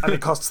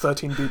it costs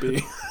 13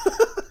 BB.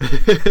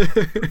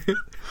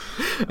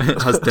 And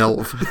it has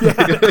Delve.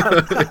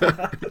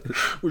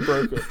 We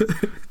broke it.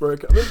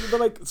 I mean, but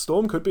like,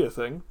 Storm could be a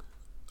thing.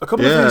 A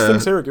couple of these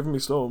things here are giving me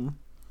Storm.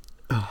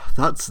 Oh,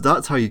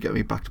 that's how you get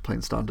me back to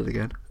playing Standard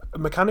again. A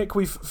mechanic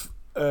we've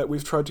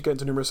tried to get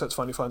into numerous sets,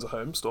 finally finds a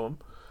home. Storm.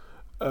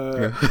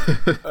 Where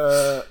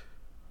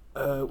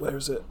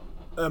is it?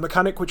 A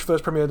mechanic which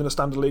first premiered in a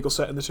Standard legal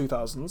set in the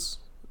 2000s,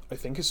 I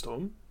think, is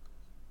Storm.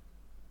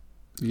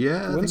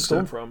 Yeah, when's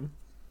Storm from?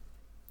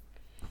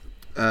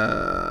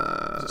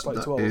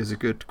 That is a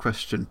good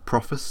question.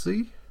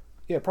 Prophecy?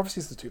 Yeah,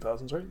 Prophecy's the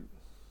 2000s, right?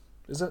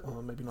 Is it?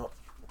 Oh, maybe not.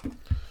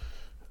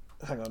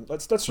 Hang on,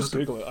 let's just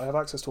Google it. I have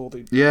access to all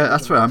the... Yeah,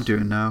 that's what I'm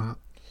doing now.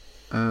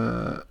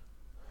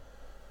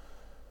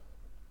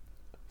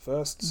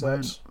 First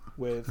set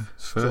with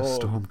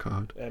Storm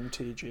card.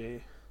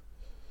 MTG.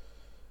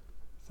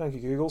 Thank you,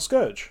 Google.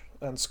 Scourge.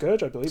 And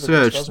Scourge, I believe.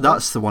 Scourge,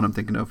 that's the one I'm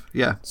thinking of.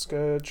 Yeah.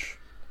 Scourge.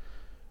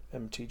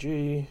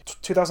 MTG.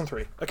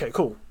 2003. Okay,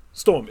 cool.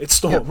 Storm. It's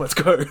Storm. Yep. Let's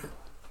go.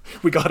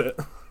 We got it.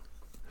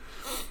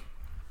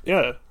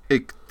 Yeah.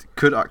 It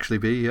could actually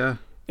be, yeah.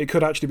 It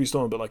could actually be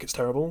Storm, but like it's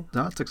terrible.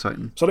 That's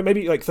exciting. So like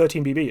maybe like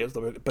 13 BB is,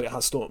 but it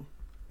has Storm.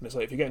 And it's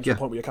like if you're getting to Yeah. the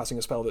point where you're casting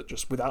a spell that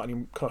just without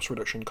any cost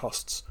reduction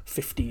costs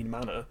 15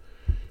 mana,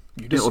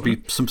 It'll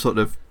be some sort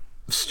of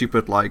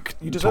stupid like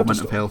You deserve Torment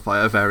to of Storm.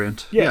 Hailfire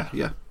variant. Yeah.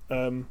 Yeah.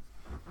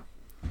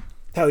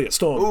 Hell yeah,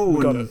 Storm. Oh,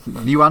 We got it.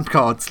 new Ant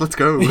cards. Let's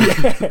go.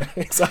 Yeah,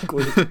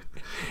 exactly.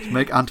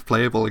 Make Ant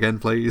playable again,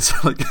 please.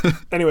 Like,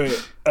 Anyway,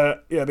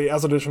 the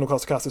as an additional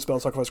cost to cast this spell,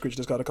 sacrifice creature,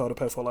 discard a card, or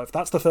pay 4 life.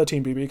 That's the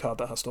 13 BB card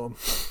that has Storm.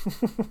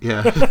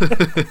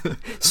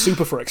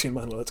 Super Phyrexian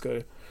mana, let's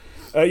go.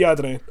 I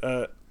don't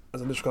know.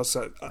 As an additional cost,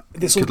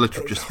 this could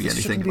literally just be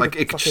anything. Like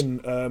it could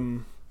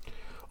fucking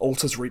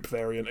Altar's Reap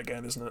variant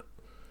again, isn't it?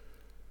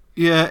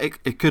 Yeah,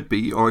 it could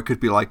be, or it could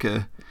be like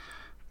a,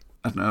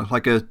 I don't know,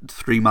 like a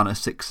 3 mana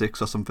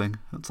 6/6 or something.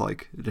 It's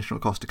like additional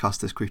cost to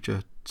cast this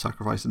creature,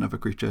 sacrifice another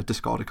creature,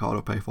 discard a card,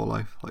 or pay 4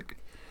 life. Like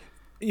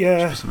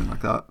Yeah, something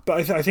like that.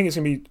 but I think it's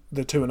gonna be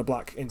the 2 and a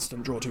black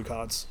instant draw 2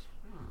 cards.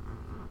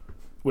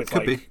 With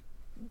Could be.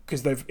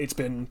 because it's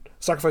been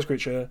sacrifice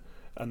creature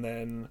and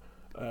then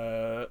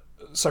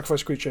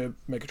sacrifice creature,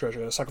 make a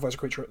treasure, sacrifice a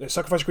creature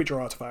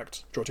or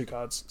artifact, draw 2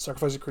 cards,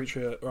 sacrifice a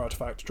creature or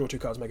artifact, draw 2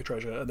 cards, make a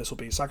treasure, and this will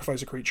be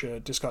sacrifice a creature,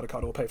 discard a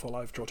card, or pay 4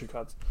 life, draw 2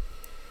 cards.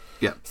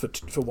 Yeah.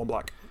 For 1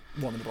 black,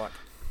 1 in the black,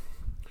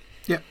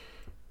 Yeah,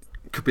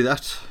 could be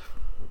that.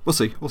 We'll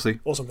see.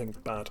 or something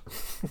bad.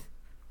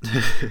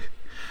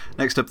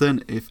 Next up,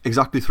 then, if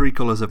exactly 3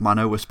 colours of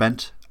mana were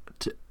spent.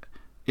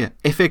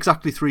 If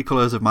exactly 3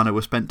 colours of mana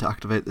were spent to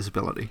activate this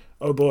ability.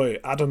 Oh boy,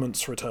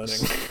 Adamant's returning.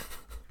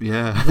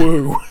 Yeah.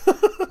 Woo.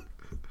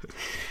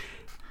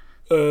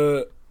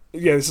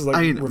 This is like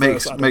I mean, it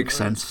reverse Adamant, makes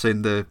right? sense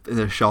in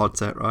the shard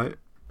set, right?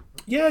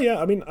 Yeah.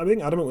 I mean, I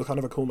think Adamant was kind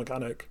of a cool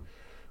mechanic.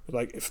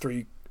 Like if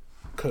 3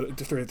 of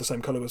the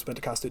same color was spent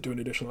to cast it, do an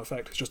additional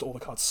effect. It's just all the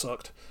cards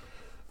sucked.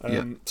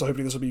 Yeah. So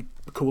hopefully this will be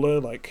cooler.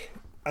 Like,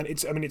 and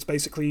it's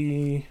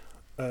basically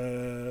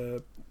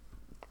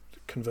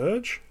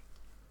Converge.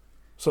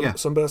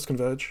 Sunburst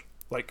Converge.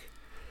 Like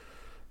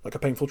a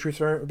Painful Truth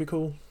variant would be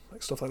cool.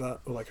 Like stuff like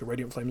that, or like a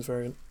Radiant Flames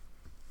variant.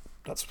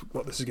 That's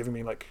what this is giving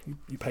me. Like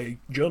you pay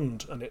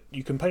Jund, and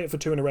you can pay it for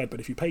 2 in a red, but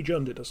if you pay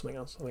Jund, it does something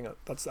else. I think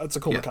that's a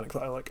cool mechanic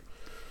that I like.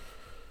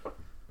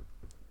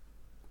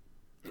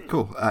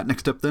 Cool.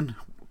 Next up, then,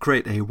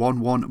 create a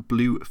 1/1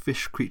 blue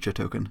fish creature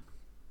token.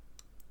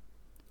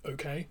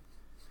 Okay.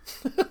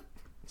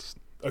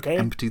 Okay.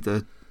 Empty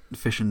the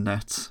fishing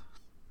nets.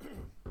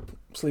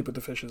 Sleep with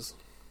the fishes.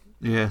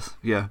 Yes.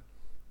 Yeah.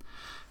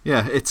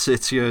 Yeah,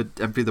 it's your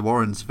Empty the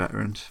Warrens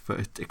variant,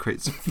 but it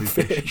creates blue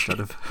fish instead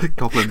of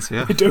goblins.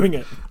 Yeah, We're doing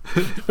it.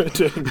 We're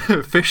doing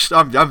it. Fish.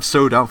 I'm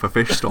so down for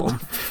Fish Storm.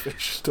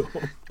 Fish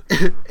Storm.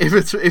 if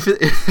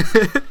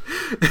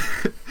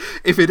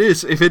it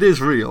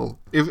is real,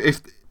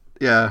 if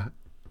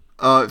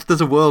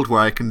there's a world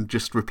where I can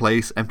just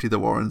replace Empty the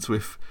Warrens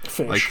with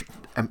Fish. like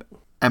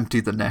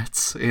empty the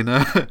nets in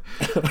Ant,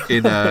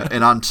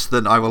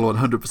 then I will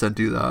 100%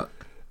 do that.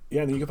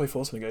 Yeah, and then you can play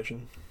Force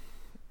Negation.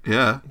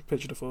 Yeah.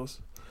 Picture to Force.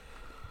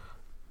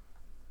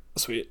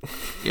 Sweet.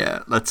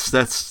 Yeah,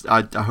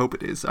 I hope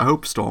it is. I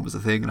hope Storm is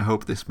a thing, and I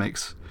hope this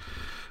makes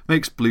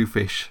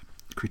bluefish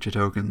creature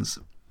tokens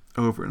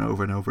over and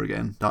over and over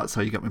again. That's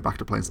how you get me back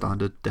to playing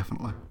Standard,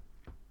 definitely.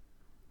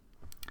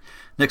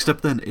 Next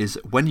up, then, is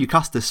when you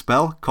cast this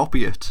spell,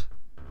 copy it.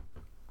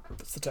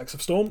 That's the text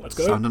of Storm. Let's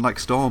go. Sounding like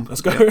Storm.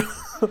 Let's go.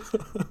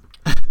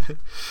 Yep.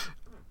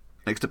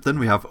 Next up, then,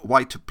 we have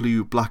white,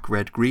 blue, black,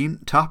 red, green,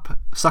 tap,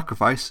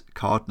 sacrifice,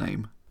 card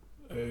name.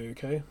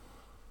 Okay.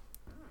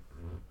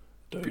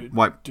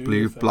 White,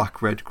 blue,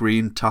 black, red,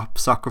 green, tap,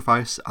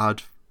 sacrifice,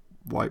 add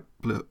white,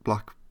 blue,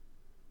 black,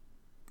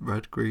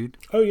 red, green.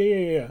 Oh,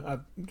 yeah.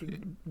 Add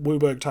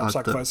Wooburg, tap, Add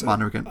sacrifice. the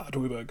mana again. Add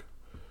Wooburg.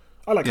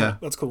 I like Yeah.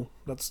 that. That's cool.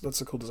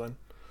 That's a cool design.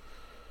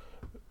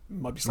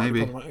 Might be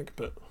slightly Maybe. problematic,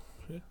 but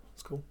yeah,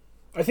 it's cool.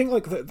 I think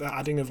like the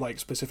adding of like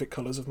specific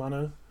colours of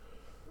mana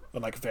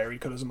and like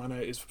varied colours of mana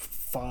is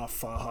far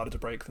harder to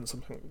break than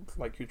something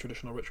like your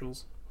traditional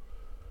rituals.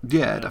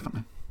 Yeah,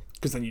 definitely.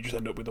 Because then you just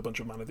end up with a bunch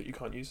of mana that you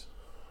can't use.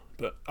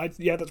 But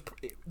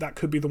that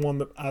could be the one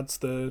that adds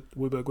the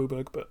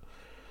Wooburg, but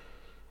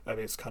I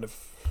mean it's kind of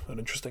an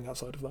interesting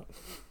outside of that.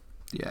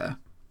 Yeah,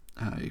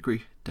 I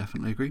agree.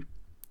 Definitely agree.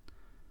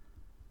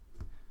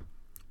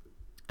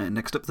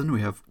 Next up, then,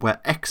 we have where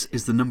X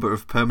is the number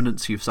of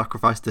permanents you've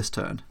sacrificed this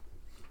turn.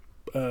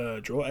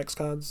 Draw X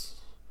cards.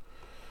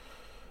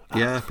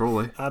 Yeah,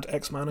 probably. Add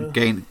X mana.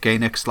 Gain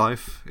X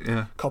life.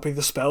 Yeah. Copy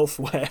the spell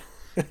for where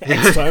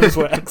X times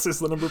where X is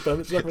the number of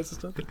permanents you sacrifice this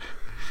turn.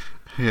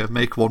 Yeah,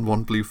 make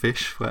 1/1 blue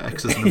fish where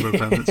X is the number of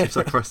permanents you've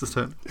sacrificed this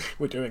turn.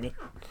 We're doing it.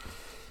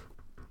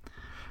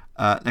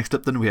 Next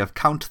up, then, we have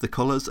count the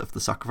colours of the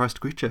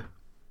sacrificed creature.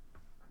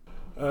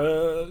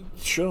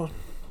 Sure.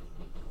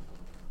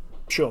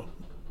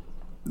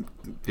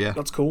 Yeah.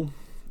 That's cool.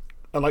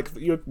 I like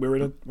that we're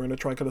in a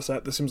tricolour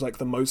set. This seems like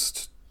the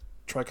most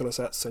tricolour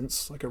set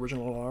since like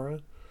original Alara.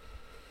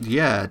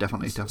 Yeah,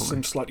 definitely.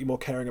 Seems slightly more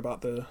caring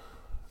about the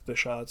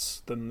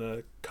shards than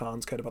the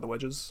Khans cared about the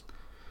wedges.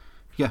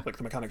 Yeah. Like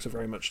the mechanics are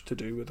very much to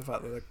do with the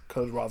fact that they're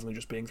coloured rather than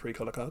just being 3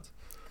 colour cards.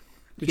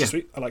 Which Yeah. is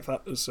sweet. I like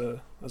that as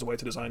a way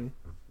to design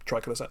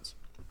tricolour sets.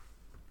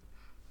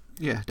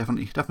 Yeah,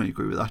 definitely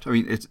agree with that. I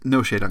mean, it's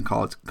no shade on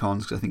Khans,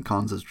 because I think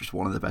Khans is just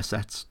one of the best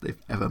sets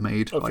they've ever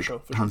made, For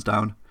sure. hands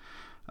down.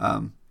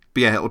 But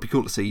yeah, it'll be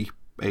cool to see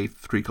a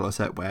 3-colour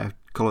set where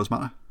colours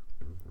matter.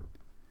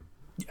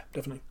 Yeah,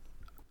 definitely.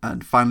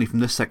 And finally, from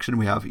this section,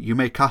 we have you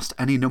may cast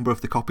any number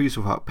of the copies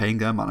without paying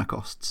their mana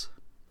costs.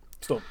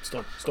 Storm.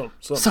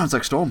 Sounds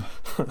like Storm.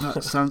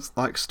 That sounds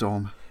like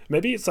Storm.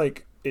 Maybe it's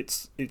like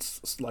it's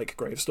like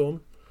Gravestorm.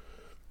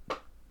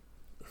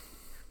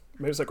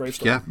 Maybe it's like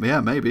Gravestorm.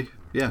 Yeah, maybe.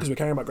 Yeah. Because we're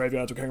caring about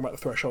graveyards, we're caring about the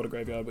threshold of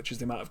graveyard, which is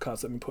the amount of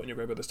cards that have been put in your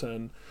graveyard this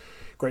turn.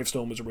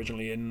 Gravestorm was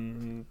originally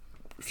in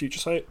Future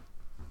Sight,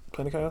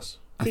 Plane of Chaos.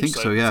 I think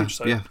so. Yeah.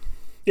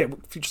 Yeah,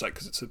 Future Sight,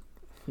 because it's a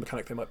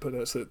mechanic they might put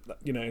there, so that,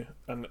 you know,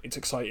 and it's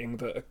exciting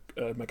that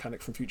a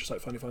mechanic from Future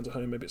Sight finally finds a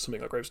home. Maybe it's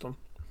something like Gravestorm.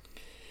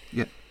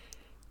 Yeah.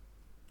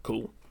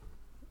 Cool.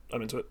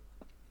 I'm into it.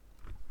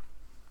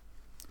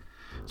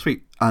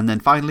 Sweet. And then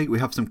finally, we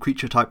have some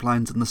creature type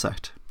lines in the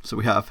set. So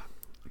we have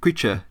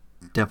creature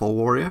Devil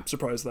Warrior.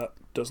 Surprised that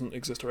doesn't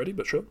exist already,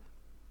 but sure.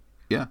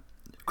 Yeah.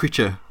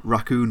 Creature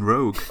Raccoon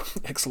Rogue.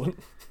 Excellent.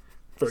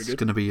 Very good. It's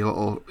going to be a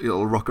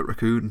little Rocket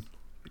Raccoon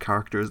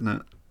character, isn't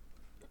it?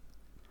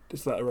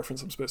 Is that a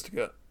reference I'm supposed to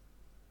get?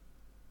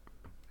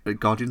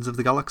 Guardians of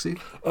the Galaxy.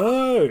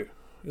 Oh,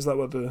 is that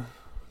what the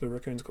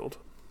raccoon's called?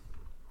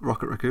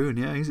 Rocket Raccoon,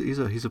 yeah,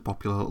 he's a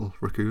popular little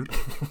raccoon.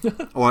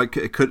 Or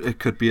it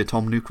could be a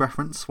Tom Nook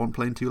reference. One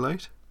playing too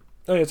late.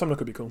 Oh yeah, Tom Nook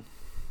could be cool.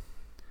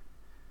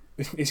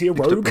 Is he a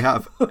rogue? We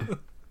have.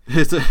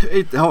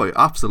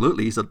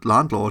 Absolutely, he's a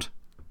landlord.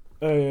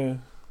 Oh yeah,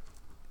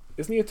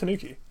 isn't he a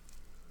Tanuki?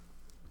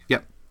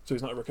 Yep. So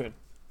he's not a raccoon.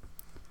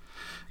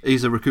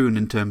 He's a raccoon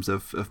in terms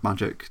of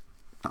magic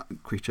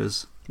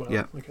creatures. Well,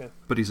 yeah. Okay.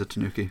 But he's a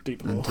Tanuki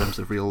Deep in lore. terms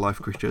of real life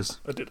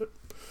creatures. I did it.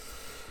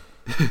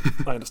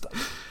 I understand.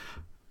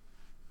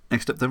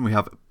 Next up, then we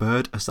have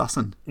Bird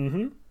Assassin.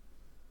 Mm-hmm.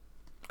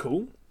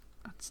 Cool.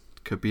 That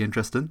could be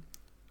interesting.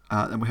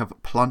 Then we have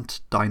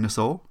Plant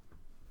Dinosaur.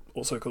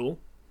 Also cool.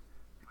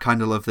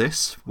 Kind of love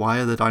this. Why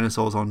are the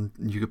dinosaurs on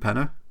Yuga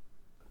Penna?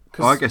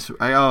 Because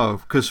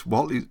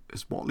Watley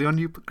is Watley on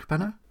Yuga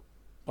Penna?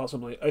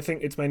 Possibly. I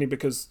think it's mainly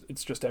because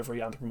it's just every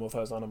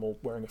anthropomorphized animal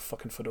wearing a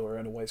fucking fedora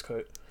and a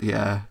waistcoat.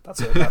 Yeah.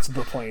 That's it. That's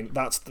the point.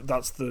 That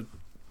was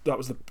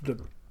the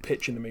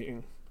pitch in the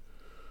meeting.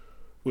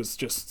 Was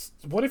just,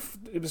 what if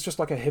it was just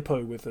like a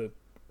hippo with a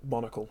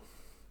monocle?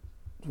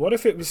 What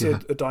if it was a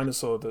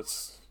dinosaur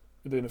that's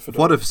in a fedora?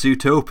 What if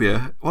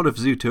Zootopia,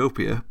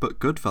 but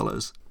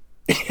Goodfellas?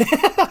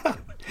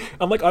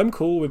 I'm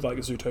cool with like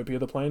Zootopia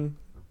the plane.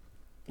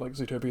 Like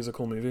Zootopia is a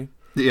cool movie.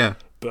 Yeah.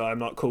 But I'm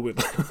not cool with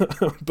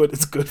but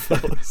it's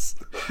Goodfellas.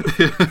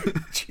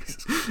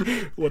 Jesus.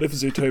 What if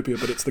Zootopia,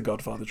 but it's the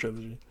Godfather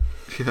trilogy?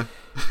 Yeah.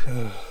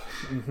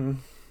 Mm-hmm.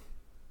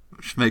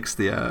 Which makes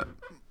the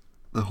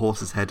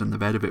horse's head on the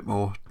bed a bit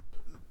more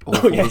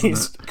awful,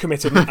 he's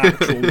committed an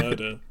actual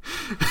murder.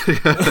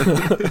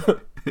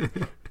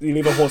 You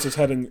leave a horse's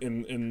head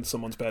in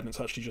someone's bed and it's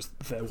actually just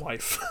their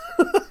wife.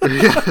 But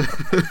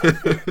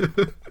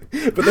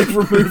they've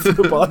removed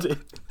the body.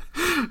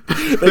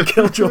 They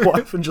killed your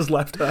wife and just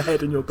left her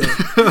head in your bed,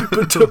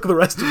 but took the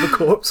rest of the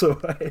corpse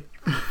away.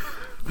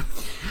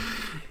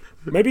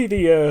 Maybe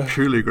the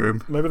truly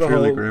grim. Maybe the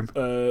truly whole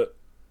grim.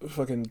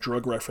 Fucking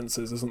drug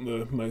references isn't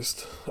the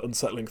most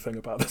unsettling thing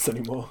about this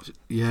anymore.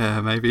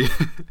 Yeah, maybe.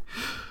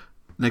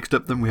 Next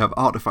up, then we have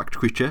Artifact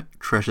Creature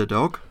Treasure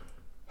Dog.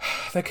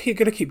 They're going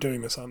to keep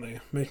doing this, aren't they?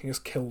 Making us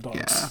kill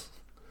dogs.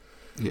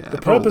 Yeah. The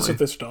purpose of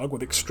this dog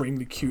with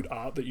extremely cute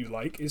art that you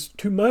like is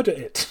to murder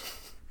it.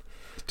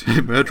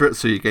 To murder it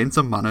so you gain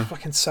some mana.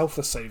 Fucking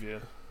selfless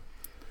savior.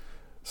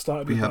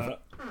 Started with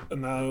that,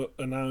 and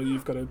now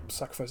you've got to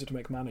sacrifice it to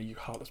make mana, you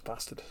heartless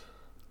bastard.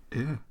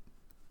 Yeah.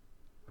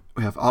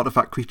 We have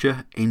Artifact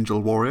Creature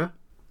Angel Warrior.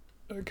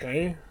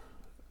 Okay.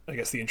 I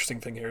guess the interesting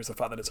thing here is the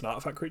fact that it's an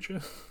artifact creature.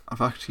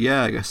 Artifact,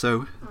 yeah, I guess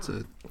so. It's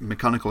a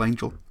mechanical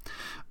angel.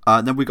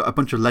 Then we got a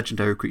bunch of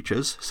legendary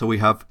creatures. So we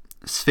have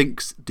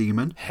Sphinx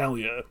Demon. Hell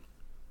yeah.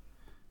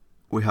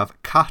 We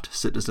have Cat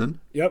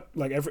Citizen. Yep,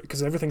 like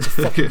because everything's a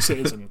fucking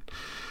citizen.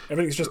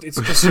 It's just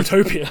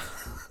Utopia.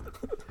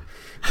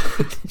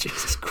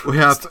 Jesus Christ. We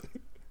have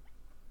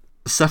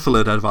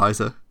Cephalid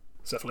Advisor.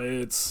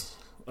 Cephalids.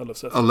 I love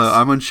cephalids. Although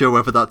I'm unsure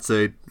whether that's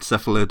a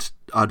cephalid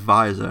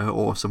advisor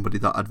or somebody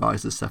that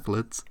advises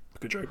cephalids.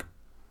 Good joke.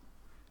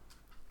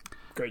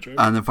 Great joke.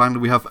 And then finally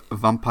we have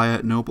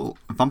Vampire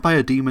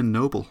Demon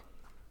Noble.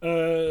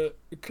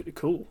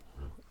 Cool.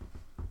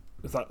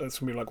 That's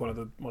gonna be like one of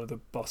the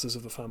bosses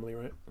of the family,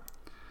 right?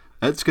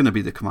 It's gonna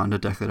be the commander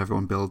deck that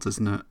everyone builds,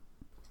 isn't it?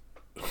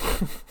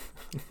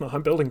 No,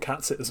 I'm building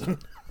Cat Citizen.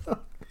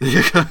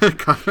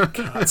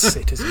 Cat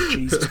Citizen,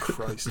 Jesus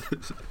Christ.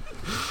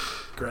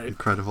 Great.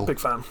 Incredible. Big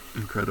fan.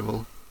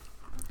 Incredible.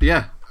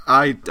 Yeah,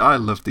 I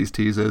love these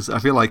teasers. I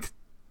feel like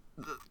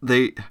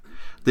they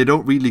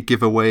don't really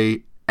give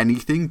away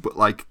anything, but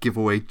like give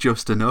away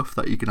just enough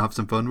that you can have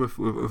some fun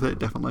with it.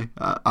 Definitely,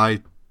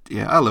 I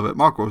love it.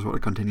 Mark Rosewater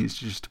continues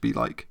to just be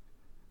like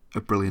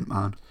a brilliant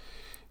man.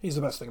 He's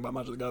the best thing about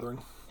Magic the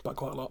Gathering, by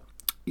quite a lot.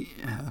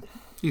 Yeah,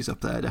 he's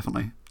up there,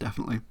 definitely.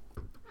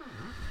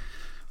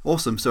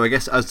 Awesome. So I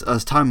guess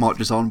as time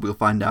marches on, we'll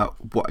find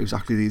out what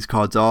exactly these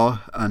cards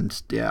are,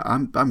 and yeah,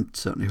 I'm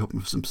certainly hoping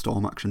for some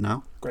Storm action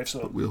now.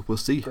 Gravestorm. But we'll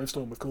see.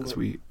 Gravestorm, we've called as it.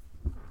 we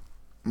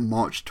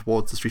march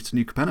towards the streets of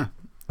New Capenna.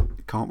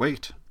 Can't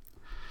wait.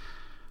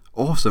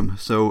 Awesome.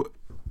 So,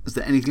 is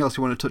there anything else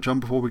you want to touch on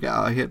before we get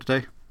out of here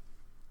today?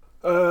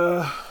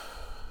 No,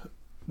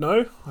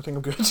 I think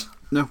I'm good.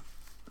 No.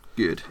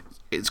 Good.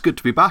 It's good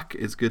to be back.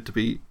 It's good to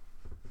be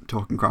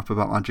talking crap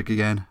about Magic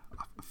again.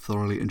 I've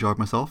thoroughly enjoyed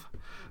myself.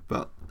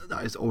 But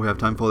that is all we have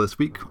time for this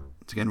week.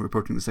 Once again, we're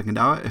approaching the second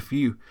hour. If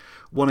you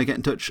want to get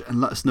in touch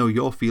and let us know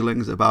your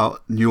feelings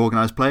about new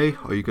organised play,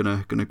 are you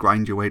gonna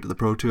grind your way to the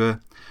Pro Tour,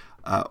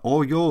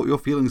 or your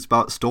feelings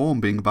about Storm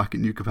being back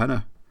in New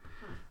Capenna,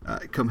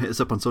 come hit us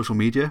up on social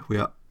media. We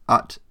are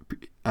at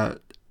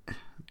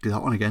do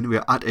that one again. We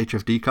are at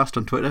HFDcast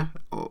on Twitter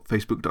or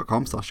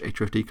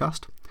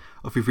facebook.com/HFDcast.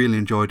 Or if you've really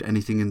enjoyed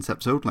anything in this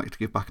episode, like to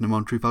give back in a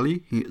monetary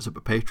value, hit us up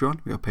at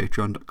Patreon. We are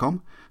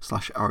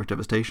patreon.com/Hour of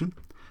Devastation.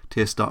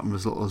 Tiers starting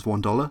with as little as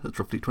 $1. That's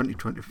roughly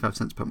 20-25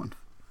 cents per month.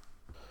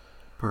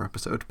 Per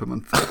episode, per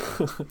month.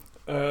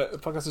 The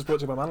podcast is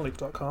brought to you by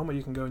manleap.com, where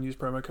you can go and use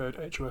promo code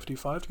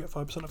HOFD5 to get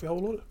 5% off your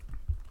whole order.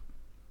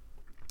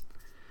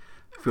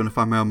 If you want to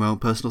find me on my own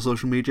personal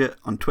social media,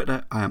 on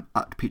Twitter I am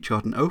at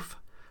PeteJordanOath,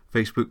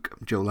 Facebook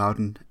I'm Joe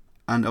Loudon,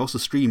 and I also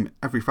stream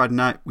every Friday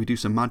night. We do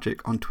some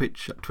Magic on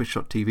Twitch at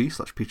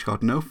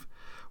twitch.tv/PeteJordanOath.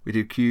 We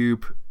do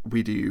Cube,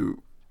 we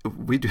do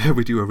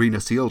Arena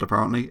Sealed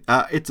apparently.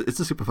 It's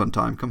a super fun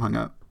time. Come hang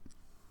out.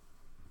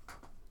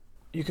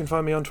 You can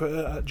find me on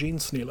Twitter at Gene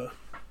Snealer.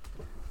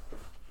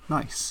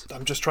 Nice.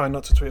 I'm just trying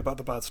not to tweet about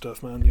the bad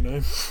stuff, man, you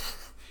know?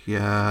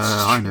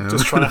 Yeah, I know.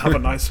 Just trying to have a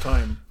nice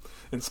time,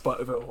 in spite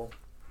of it all.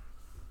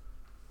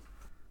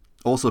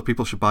 Also,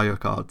 people should buy your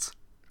cards.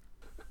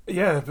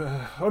 Yeah, but,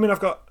 I mean, I've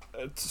got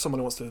someone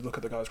who wants to look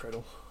at the Guy's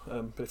Cradle.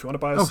 But if you want to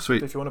buy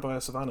if you want to buy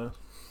a Savannah,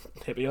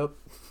 hit me up.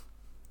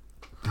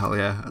 Hell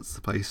yeah, that's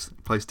the place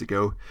to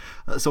go.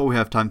 That's all we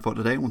have time for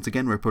today. Once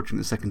again, we're approaching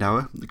the second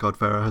hour. The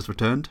Godfarer has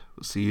returned.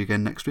 We'll see you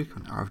again next week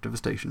on Hour of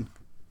Devastation.